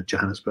in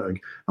Johannesburg,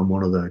 and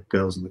one of the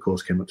girls in the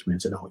course came up to me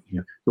and said, "Oh, you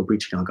know, you're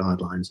breaching our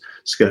guidelines.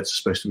 Skirts are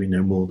supposed to be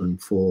no more than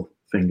 4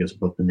 fingers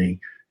above the knee,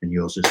 and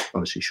yours is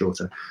obviously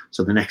shorter."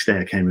 So the next day,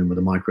 I came in with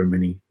a micro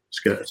mini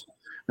skirt,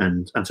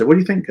 and said, "What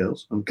do you think,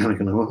 girls?" I'm kind of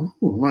going, "Oh,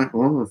 right."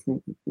 Well,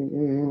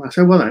 I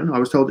said, "Well, then, I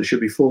was told it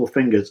should be 4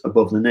 fingers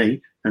above the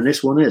knee, and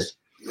this one is."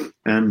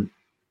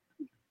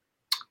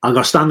 I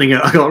got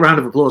a round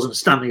of applause and a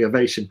standing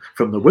ovation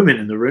from the women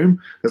in the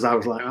room, because I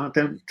was like, "Oh,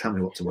 don't tell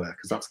me what to wear,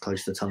 because that's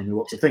close to telling me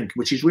what to think,"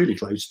 which is really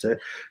close to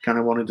kind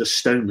of wanting to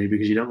stone me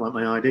because you don't like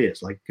my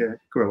ideas. Like,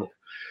 grow up.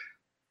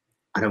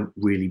 I don't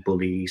really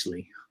bully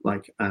easily,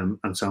 like, and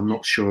so I'm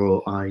not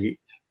sure I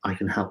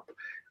can help.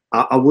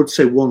 I would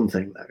say one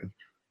thing though.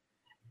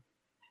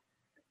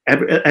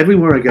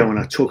 Everywhere I go and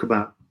I talk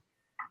about,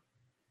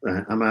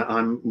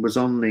 I was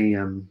on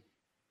the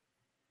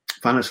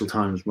Financial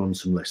Times run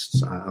some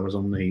lists. I was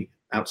on the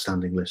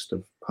outstanding list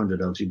of 100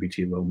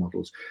 LGBT role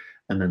models.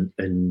 And then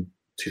in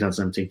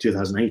 2017,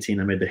 2018,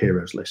 I made the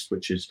Heroes list,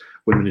 which is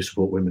women who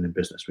support women in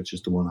business, which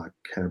is the one I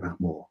care about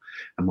more.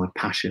 And my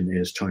passion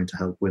is trying to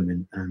help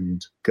women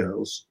and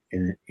girls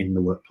in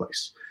the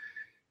workplace.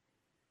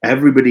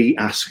 Everybody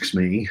asks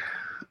me,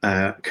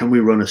 can we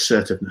run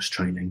assertiveness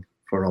training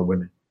for our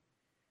women?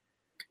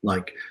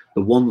 Like,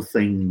 the one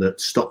thing that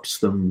stops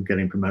them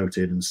getting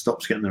promoted and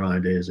stops getting their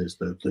ideas is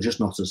that they're just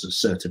not as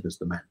assertive as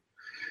the men.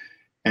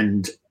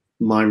 And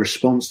my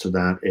response to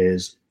that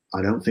is,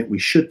 I don't think we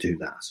should do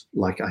that.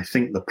 Like, I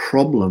think the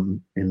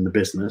problem in the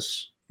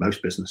business,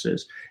 most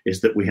businesses, is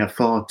that we have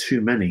far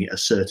too many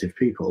assertive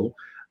people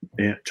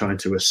trying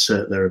to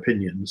assert their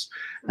opinions.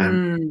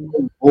 And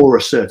more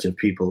assertive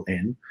people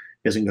in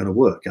isn't going to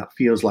work. That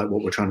feels like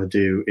what we're trying to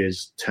do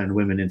is turn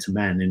women into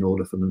men in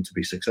order for them to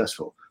be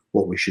successful.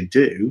 What we should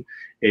do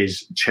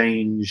is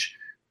change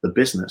the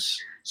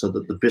business so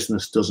that the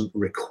business doesn't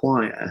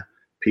require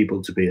people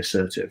to be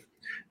assertive.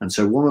 And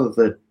so one of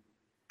the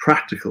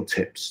practical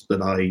tips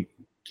that I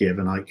give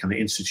and I kind of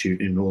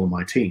institute in all of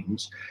my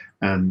teams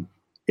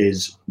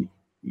is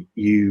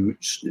you,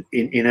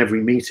 in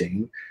every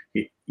meeting,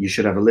 you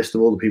should have a list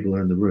of all the people who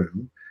are in the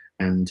room,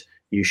 and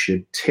you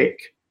should tick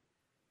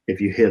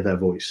if you hear their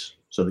voice,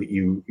 so that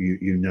you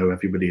know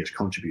everybody has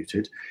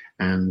contributed.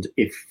 And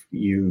if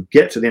you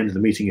get to the end of the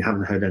meeting, you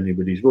haven't heard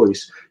anybody's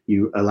voice,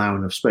 you allow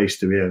enough space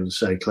to be able to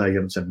say, "Claire, you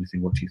haven't said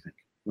anything, what do you think?"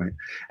 Right?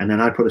 And then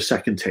I put a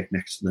second tick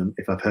next to them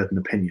if I've heard an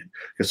opinion,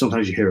 because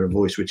sometimes you hear a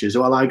voice which is,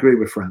 "Well, I agree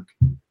with Frank."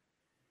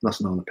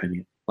 That's not an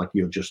opinion. Like,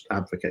 you're just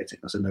advocating.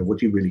 I said, "No, what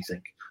do you really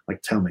think?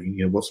 Like, tell me,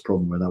 you know, what's the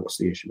problem with that? What's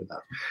the issue with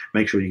that?"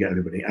 Make sure you get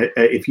everybody.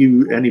 If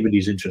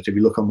anybody's interested, if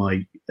you look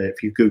on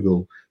if you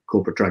Google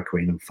corporate drag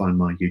queen and find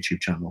my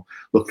YouTube channel,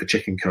 look for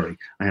chicken curry.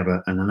 I have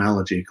an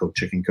analogy called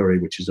chicken curry,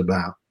 which is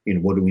about, you know,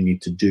 what do we need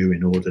to do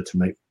in order to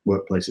make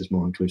workplaces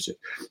more inclusive.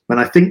 And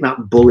I think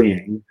that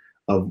bullying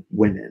of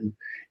women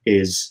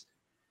is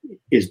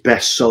is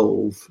best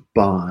solved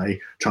by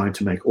trying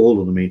to make all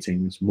of the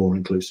meetings more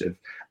inclusive.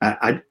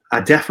 I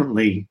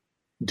definitely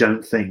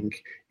don't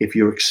think, if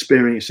you're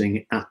experiencing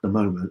it at the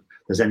moment,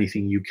 there's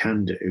anything you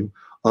can do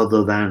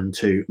other than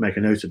to make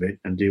a note of it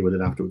and deal with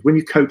it afterwards. When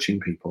you're coaching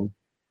people,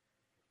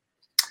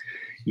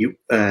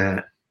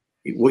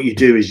 what you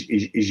do is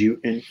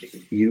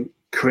you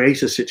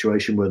create a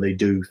situation where they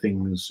do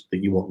things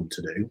that you want them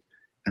to do,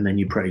 and then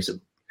you praise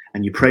them,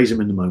 and you praise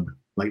them in the moment.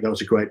 Like, that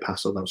was a great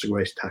pass, or that was a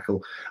great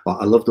tackle.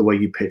 I love the way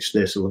you pitched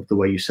this. I love the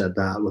way you said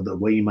that. I love the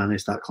way you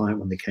managed that client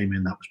when they came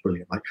in. That was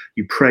brilliant. Like,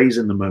 you praise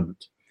in the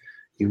moment.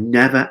 You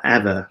never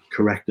ever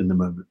correct in the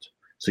moment.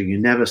 So you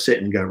never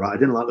sit and go, right, I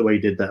didn't like the way you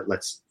did that.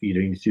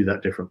 You need to do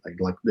that differently.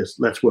 Like this,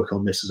 let's work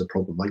on this as a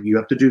problem. Like, you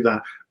have to do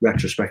that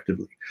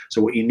retrospectively.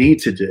 So what you need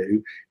to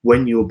do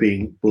when you're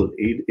being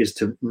bullied is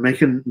to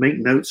make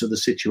notes of the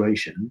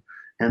situation,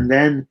 and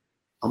then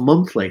a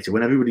month later,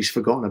 when everybody's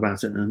forgotten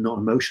about it and not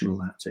emotional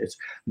about it,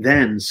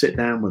 then sit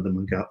down with them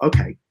and go,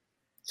 okay,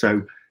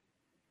 so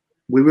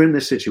we were in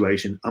this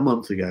situation a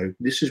month ago.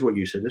 This is what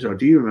you said.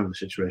 Do you remember the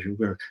situation?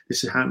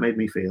 This is how it made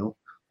me feel.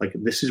 Like,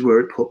 this is where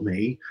it put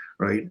me,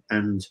 right?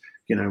 And,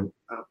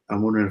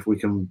 I'm wondering if we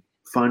can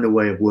find a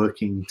way of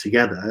working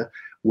together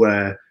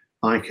where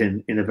I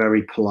can, in a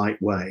very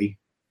polite way,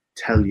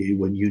 tell you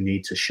when you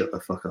need to shut the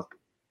fuck up,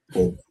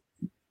 or,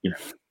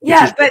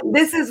 Yeah, but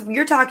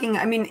you're talking,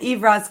 Eve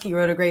Rodsky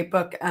wrote a great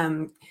book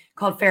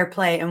called Fair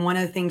Play. And one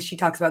of the things she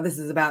talks about, this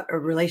is about a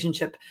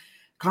relationship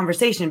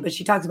conversation, but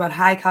she talks about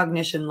high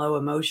cognition, low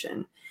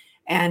emotion.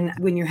 And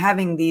when you're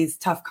having these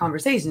tough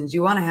conversations,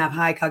 you want to have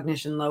high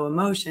cognition, low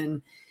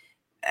emotion.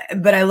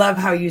 But I love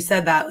how you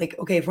said that, like,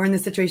 okay, if we're in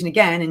this situation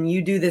again and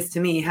you do this to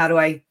me, how do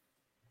I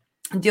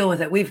deal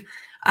with it? We've,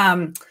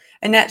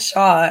 Annette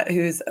Shaw,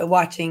 who's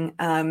watching,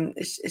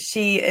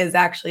 she is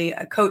actually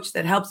a coach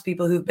that helps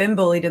people who've been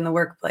bullied in the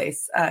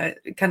workplace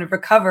kind of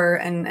recover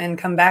and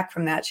come back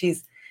from that.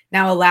 She's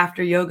now a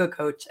laughter yoga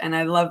coach. And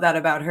I love that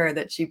about her,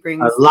 that she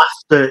brings a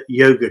laughter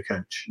yoga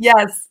coach.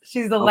 Yes,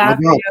 she's a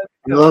laughter yoga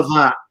coach. I love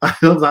that. I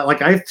love that.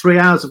 Like, I have 3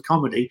 hours of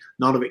comedy,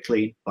 none of it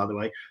clean, by the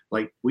way.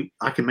 Like,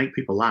 I can make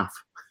people laugh.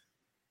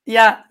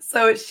 Yeah,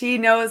 so she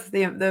knows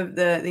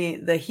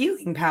the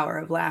healing power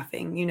of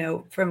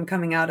laughing, from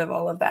coming out of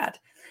all of that.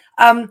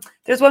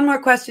 There's one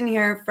more question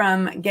here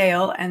from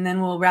Gail, and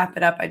then we'll wrap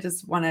it up. I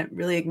just want to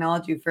really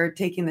acknowledge you for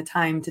taking the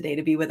time today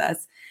to be with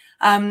us.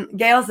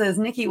 Gail says,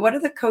 Nikki, what are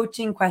the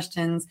coaching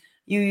questions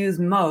you use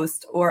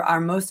most or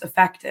are most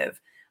effective?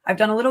 I've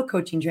done a little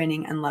coaching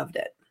training and loved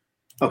it.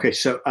 Okay,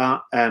 so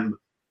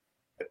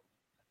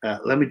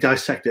let me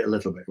dissect it a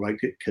little bit, right?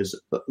 Because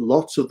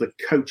lots of the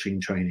coaching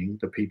training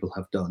that people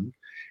have done,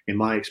 in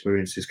my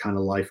experience, is kind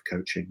of life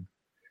coaching,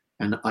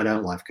 and I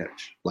don't life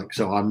coach. Like,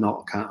 so I'm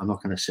not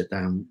going to sit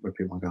down with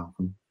people and go,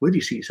 "Where do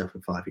you see yourself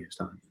in 5 years'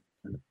 time?"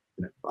 And,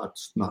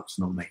 that's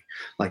not me.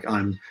 Like,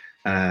 I'm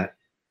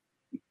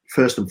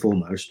first and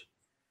foremost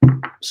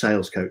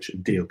sales coach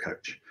and deal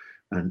coach,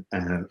 and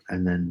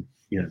then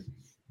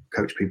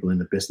coach people in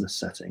the business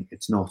setting.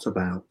 It's not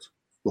about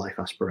life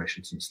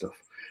aspirations and stuff.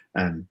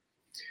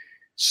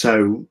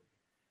 So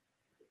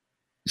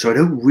I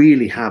don't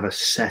really have a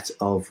set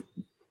of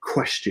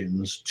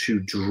questions to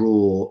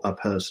draw a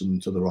person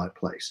to the right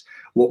place.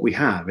 What we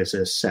have is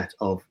a set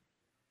of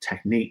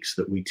techniques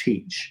that we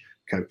teach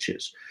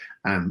coaches.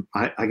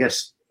 I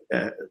guess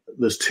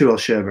there's two I'll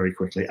share very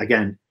quickly.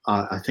 Again,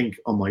 I think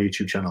on my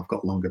YouTube channel, I've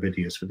got longer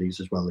videos for these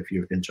as well, if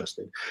you're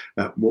interested.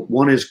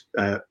 One is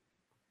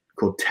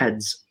called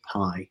TED's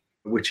Pie,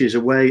 which is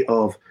a way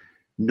of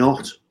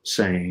not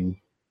saying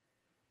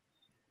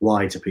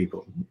why to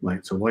people,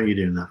 right? So why are you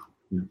doing that?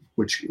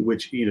 Which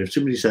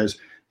somebody says,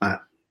 I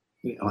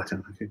don't know, I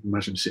can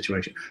imagine the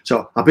situation.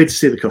 So I've been to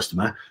see the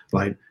customer,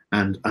 right?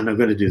 And I'm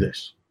going to do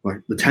this,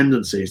 right? The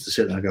tendency is to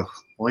sit there and go,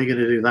 why are you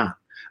going to do that?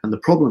 And the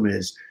problem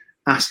is,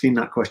 asking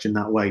that question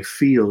that way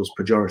feels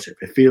pejorative.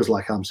 It feels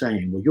like I'm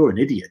saying, well, you're an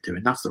idiot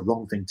doing that's the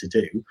wrong thing to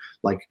do.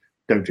 Like,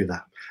 don't do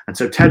that. And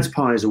so TED's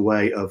Pie is a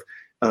way of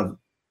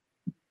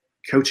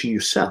coaching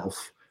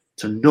yourself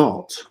to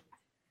not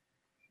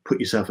put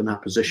yourself in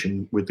that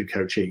position with the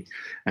coachee.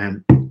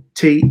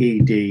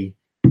 TEDSPIE.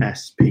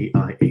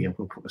 I'm going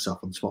to put myself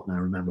on the spot now.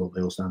 Remember what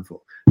they all stand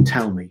for.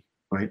 Tell me,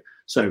 right?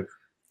 So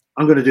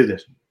I'm going to do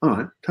this. All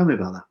right, tell me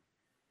about that.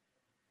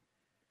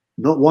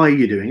 Not why are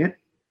you doing it,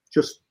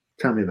 just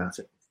tell me about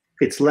it.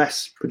 It's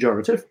less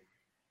pejorative,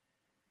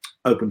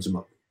 opens them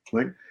up,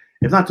 right?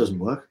 If that doesn't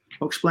work,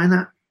 well, explain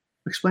that.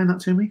 Explain that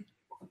to me.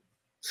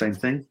 Same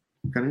thing.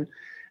 Okay.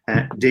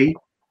 D,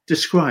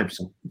 describe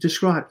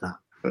that.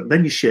 But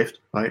then you shift,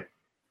 right?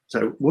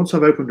 So once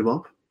I've opened them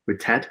up with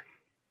TED,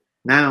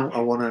 now I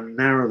want to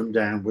narrow them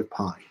down with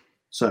Pie.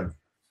 So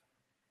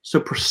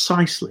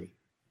precisely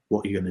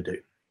what you're going to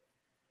do.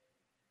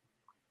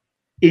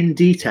 In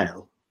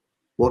detail,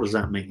 what does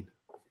that mean?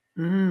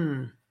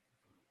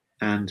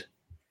 And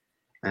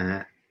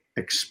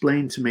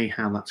explain to me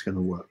how that's going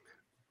to work.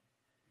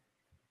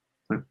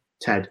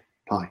 TED,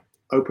 Pie.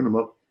 Open them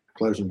up,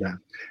 close them down.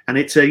 And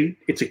it's a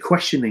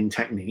questioning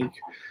technique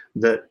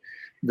that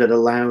that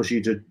allows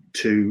you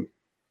to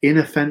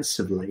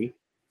inoffensively,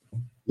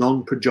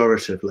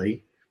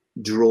 non-pejoratively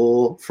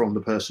draw from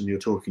the person you're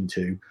talking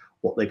to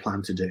what they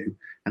plan to do.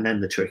 And then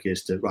the trick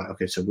is to, right,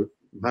 okay, so we've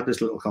had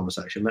this little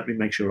conversation. Let me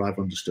make sure I've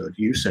understood.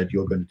 You said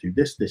you're going to do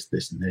this, this,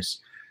 this, and this.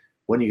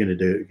 When are you going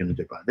to do it? You're going to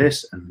do it by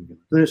this, and you're going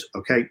to do this.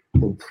 Okay,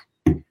 well,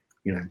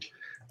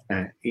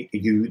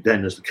 you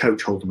then, as the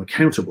coach, hold them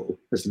accountable.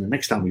 Listen, the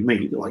next time we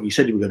meet, like you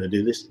said you were going to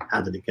do this,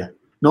 how did it go?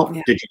 Not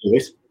did you do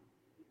it?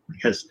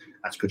 Because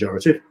that's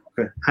pejorative.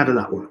 Okay, how did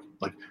that work?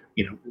 Like,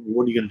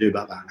 what are you going to do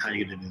about that? And how are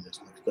you going to do this?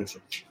 So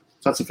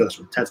that's the first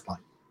one, Ted's plan.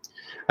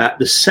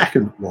 The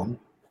second one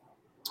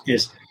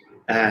is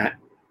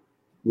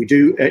we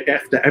do,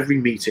 after every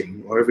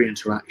meeting or every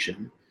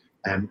interaction,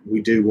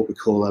 we do what we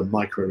call a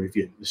micro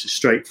review. This is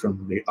straight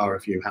from the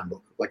RFU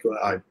handbook. Like,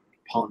 I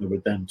partner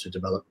with them to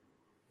develop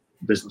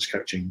business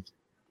coaching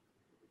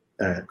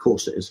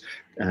courses.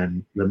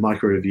 And the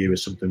micro review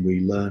is something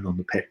we learn on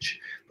the pitch,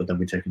 but then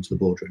we take into the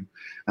boardroom.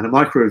 And a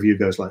micro review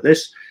goes like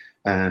this.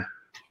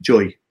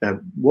 Joy,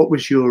 what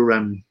was your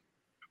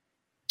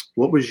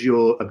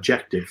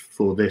objective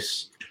for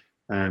this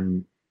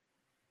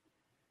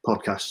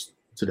podcast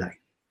today?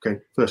 Okay,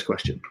 first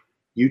question.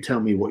 You tell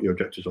me what your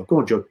objectives are. Go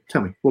on, Joy.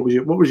 Tell me, what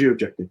was your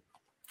objective?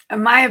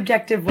 My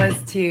objective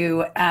was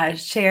to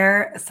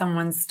share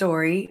someone's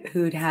story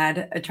who'd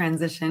had a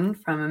transition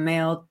from a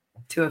male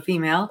to a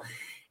female,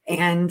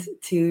 and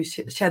to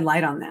shed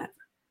light on that.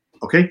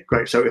 Okay,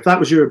 great. So if that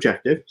was your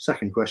objective,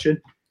 second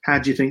question, how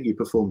do you think you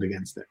performed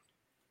against it?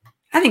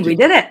 I think we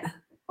did it.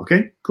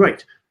 Okay,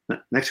 great.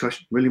 Next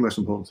question, really most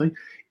important thing.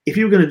 If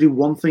you were going to do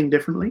one thing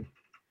differently,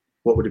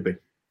 what would it be?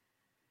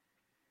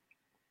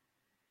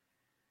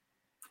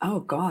 Oh,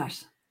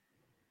 gosh.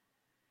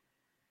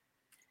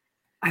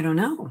 I don't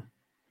know.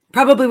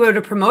 Probably would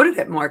have promoted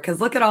it more,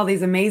 because look at all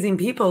these amazing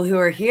people who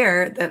are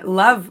here that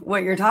love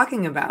what you're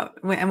talking about.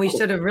 And we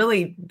should have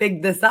really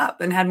bigged this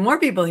up and had more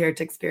people here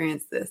to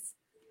experience this.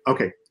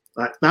 Okay,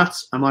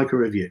 that's a micro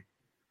review.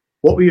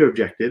 What were your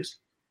objectives?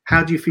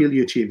 How do you feel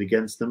you achieved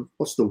against them?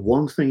 What's the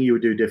one thing you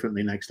would do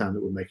differently next time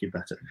that would make it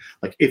better?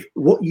 Like, if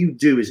what you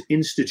do is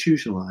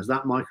institutionalize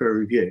that micro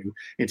review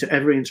into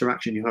every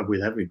interaction you have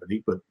with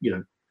everybody, but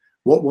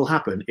what will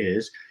happen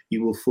is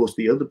you will force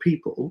the other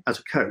people, as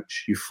a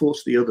coach, you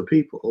force the other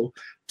people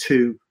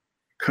to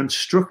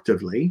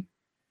constructively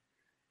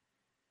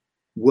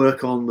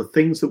work on the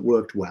things that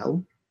worked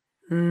well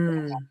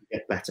and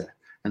get better.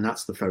 And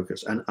that's the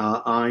focus. And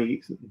I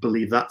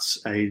believe that's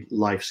a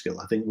life skill.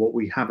 I think what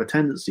we have a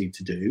tendency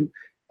to do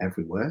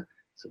everywhere,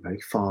 it's a very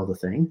father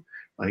thing,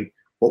 like,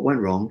 what went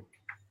wrong?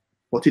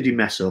 What did you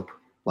mess up?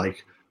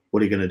 Like,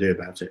 what are you going to do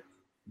about it?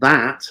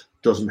 That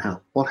doesn't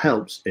help. What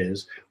helps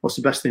is, what's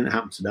the best thing that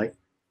happened today?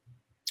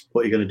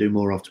 What are you going to do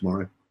more of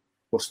tomorrow?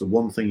 What's the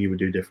one thing you would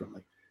do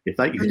differently? If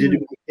you did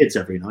it with kids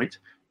every night,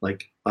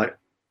 like, I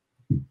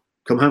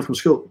come home from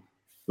school,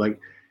 like,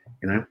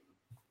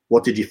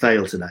 what did you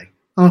fail today?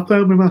 Oh, I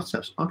failed my maths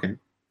test. Okay.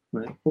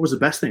 Right. What was the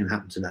best thing that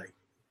happened today?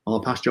 Oh,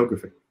 I passed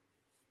geography.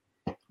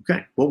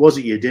 Okay. What was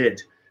it you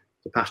did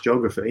to pass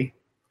geography?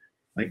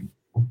 Like,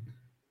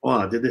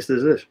 I did this.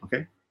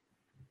 Okay.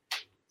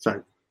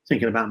 So,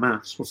 thinking about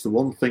maths, what's the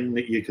one thing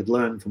that you could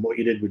learn from what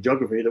you did with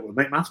geography that would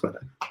make maths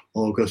better?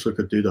 Oh, I guess I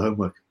could do the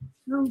homework.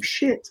 Oh,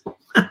 shit.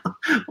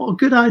 Oh,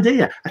 good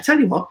idea. I tell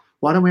you what,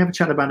 why don't we have a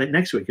chat about it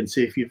next week and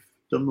see if you've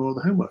done more of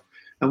the homework?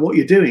 And what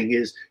you're doing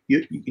is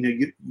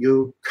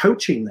you're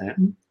coaching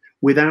them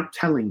without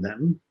telling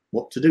them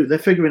what to do. They're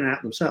figuring it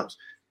out themselves.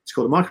 It's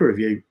called a micro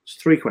review. It's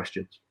 3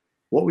 questions.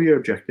 What were your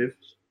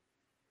objectives?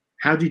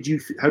 How do you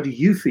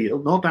feel?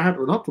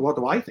 Not what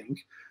do I think.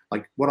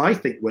 Like, what I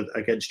think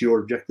against your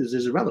objectives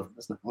is irrelevant.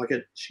 That's not like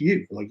it's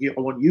you. I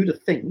want you to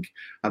think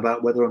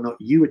about whether or not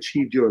you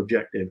achieved your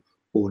objective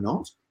or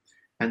not.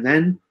 And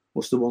then,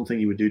 what's the one thing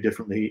you would do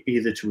differently,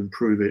 either to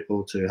improve it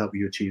or to help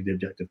you achieve the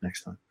objective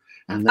next time?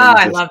 And then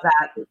I love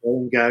that.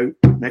 And go,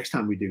 next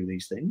time we do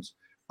these things,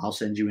 I'll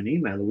send you an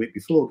email a week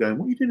before going,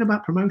 what are you doing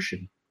about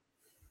promotion?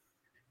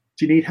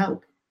 Do you need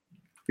help?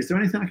 Is there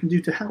anything I can do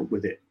to help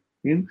with it?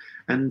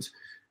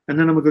 And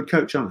then I'm a good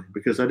coach, aren't I?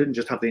 Because I didn't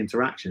just have the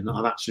interaction.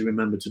 I've actually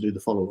remembered to do the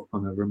follow-up,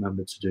 and I've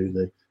remembered to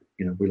do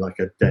we like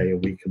a day, a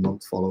week, a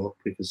month follow-up,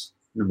 because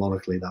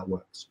mnemonically that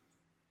works.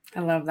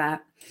 I love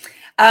that.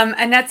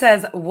 Annette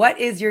says, what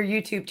is your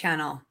YouTube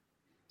channel?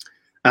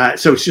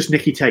 So it's just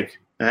Nicky Take,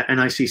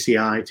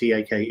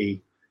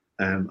 NICCITAKE.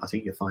 I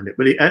think you'll find it.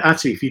 But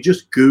actually, if you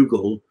just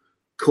Google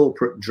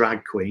corporate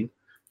drag queen,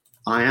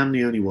 I am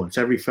the only one. It's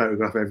every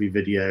photograph, every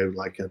video.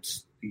 Like,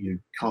 you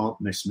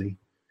can't miss me.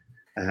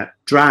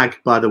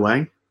 Drag, by the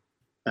way,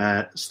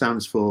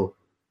 stands for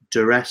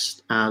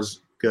dressed as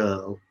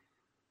girl.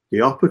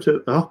 The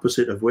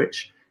opposite of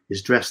which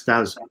is dressed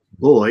as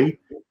boy.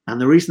 And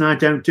the reason I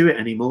don't do it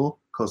anymore,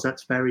 because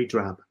that's very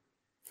drab.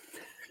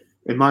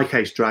 In my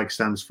case, drag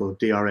stands for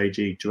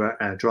DRAG,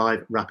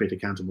 Drive Rapid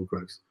Accountable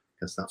Growth,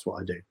 because that's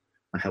what I do.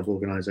 I help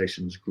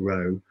organizations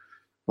grow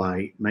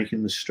by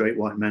making the straight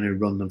white men who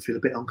run them feel a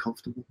bit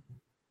uncomfortable.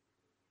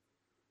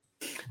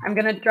 I'm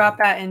going to drop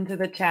that into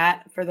the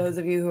chat for those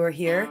of you who are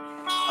here.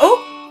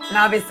 And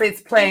obviously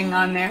it's playing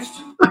on there.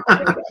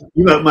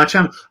 You wrote my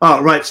channel.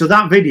 Oh, right. So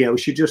that video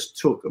she just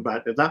took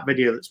about that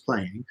video that's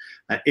playing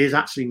is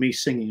actually me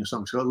singing a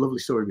song. So got a lovely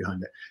story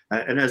behind it.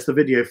 And as the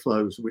video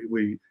flows,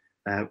 we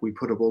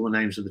put up all the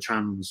names of the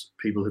trans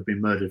people who've been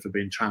murdered for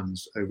being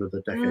trans over the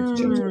decades.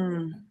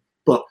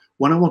 But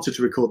when I wanted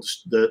to record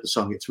the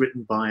song, it's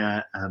written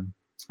by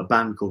a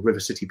band called River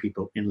City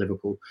People in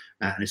Liverpool,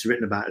 and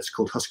it's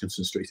called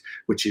Huskinson Street,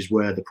 which is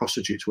where the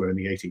prostitutes were in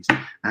the 80s.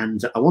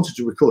 And I wanted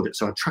to record it,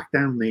 so I tracked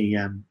down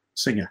the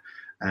singer,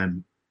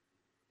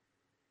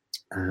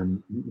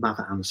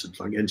 Martha Anderson,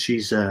 and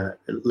she's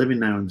living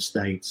now in the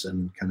States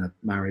and kind of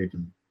married,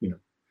 and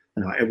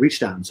anyway, I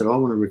reached out and said, I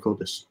want to record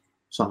this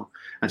song,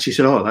 and she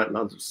said, oh, that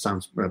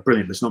sounds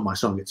brilliant, but it's not my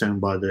song, it's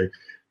owned by the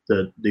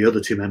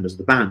other two members of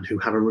the band who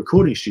have a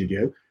recording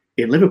studio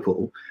in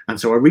Liverpool. And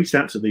so I reached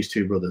out to these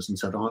two brothers and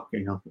said,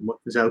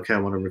 is it okay, I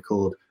want to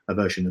record a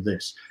version of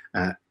this,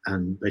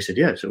 and they said,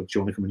 yeah, so do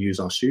you want to come and use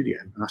our studio?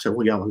 And I said,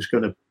 well, yeah, I was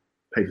going to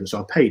pay for this,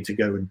 so I paid to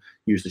go and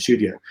use the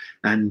studio.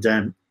 And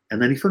then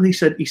he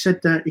said,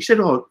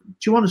 oh, do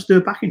you want us to do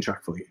a backing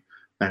track for you?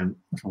 I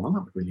thought, well, that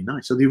would be really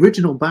nice. So the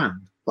original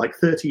band, like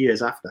 30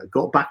 years after,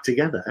 got back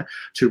together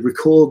to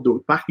record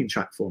the backing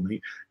track for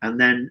me. And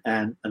then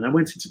and I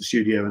went into the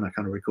studio and I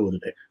kind of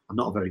recorded it. I'm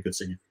not a very good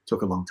singer. It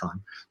took a long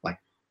time. Like,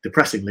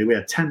 depressingly, we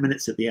had 10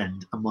 minutes at the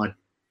end, and my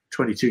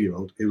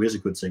 22-year-old, who is a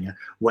good singer,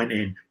 went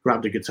in,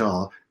 grabbed a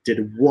guitar,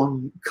 did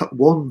one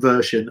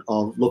version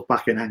of Look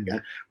Back in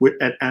Anger.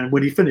 And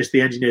when he finished,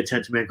 the engineer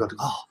turned to me and got,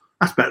 oh,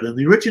 that's better than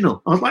the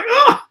original. I was like,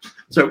 oh!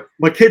 So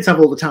my kids have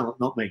all the talent,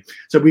 not me.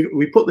 So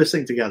we put this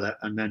thing together,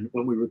 and then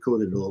when we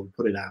recorded it all, we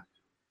put it out.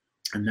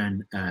 And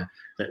then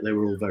they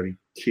were all very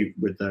cute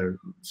with their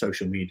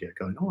social media,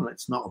 going, oh,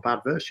 it's not a bad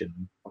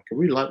version. I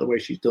really like the way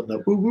she's done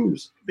the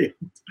woo-woos.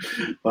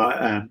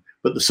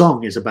 But the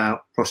song is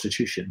about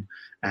prostitution,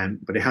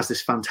 but it has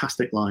this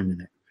fantastic line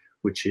in it,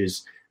 which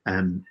is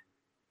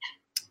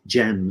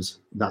gems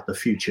that the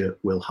future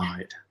will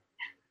hide.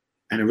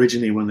 And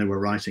originally, when they were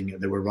writing it,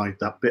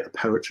 that bit of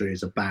poetry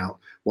is about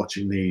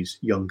watching these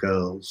young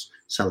girls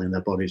selling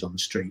their bodies on the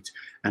street.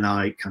 And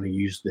I kind of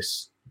use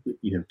this,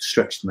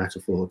 stretched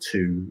metaphor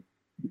to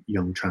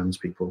young trans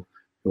people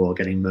who are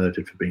getting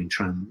murdered for being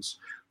trans.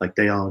 Like,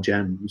 they are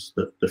gems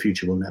that the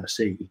future will never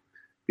see,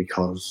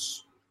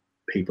 because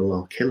people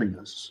are killing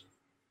us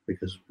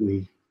because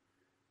we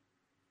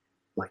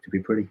like to be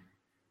pretty.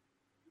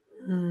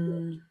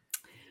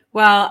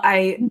 Well,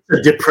 it's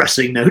a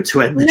depressing note to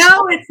end this.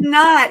 No, it's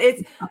not.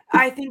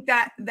 I think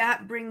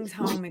that brings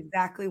home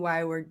exactly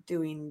why we're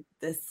doing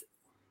this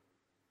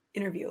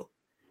interview,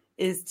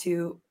 is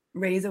to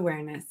raise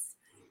awareness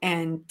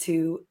and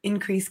to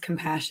increase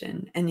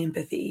compassion and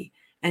empathy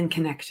and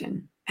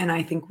connection. And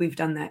I think we've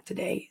done that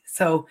today.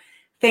 So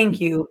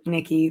thank you,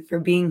 Nikki, for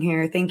being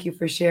here. Thank you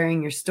for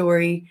sharing your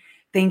story.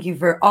 Thank you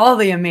for all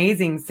the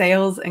amazing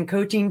sales and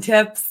coaching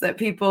tips that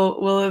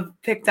people will have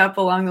picked up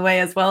along the way,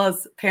 as well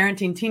as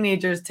parenting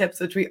teenagers tips,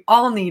 which we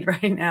all need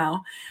right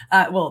now.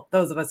 Well,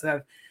 those of us who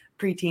have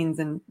preteens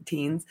and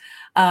teens.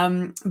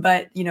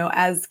 But,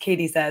 as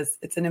Katie says,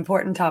 it's an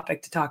important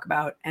topic to talk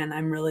about, and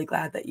I'm really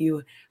glad that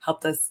you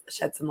helped us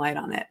shed some light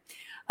on it.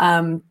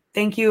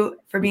 Thank you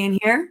for being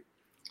here.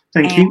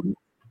 Thank you.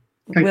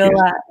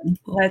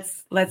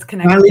 Let's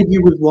connect. I'll leave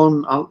you with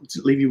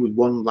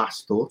one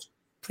last thought.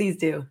 Please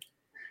do.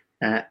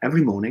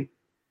 Every morning,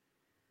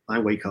 I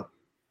wake up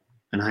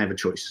and I have a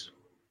choice.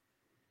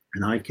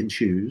 And I can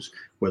choose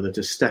whether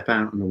to step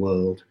out in the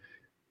world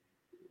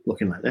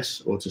looking like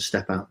this or to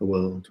step out in the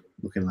world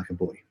looking like a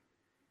boy.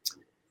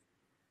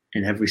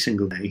 And every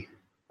single day,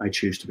 I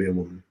choose to be a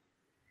woman.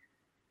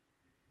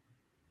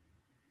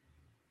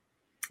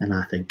 And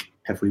I think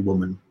every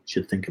woman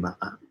should think about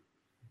that.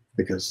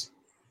 Because,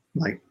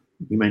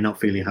 you may not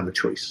feel you have a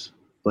choice,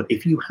 but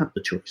if you have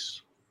the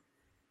choice,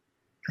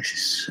 this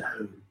is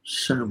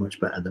so much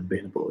better than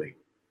being a boy.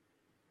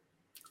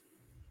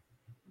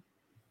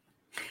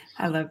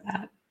 I love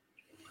that.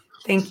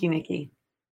 Thank you, Nikki.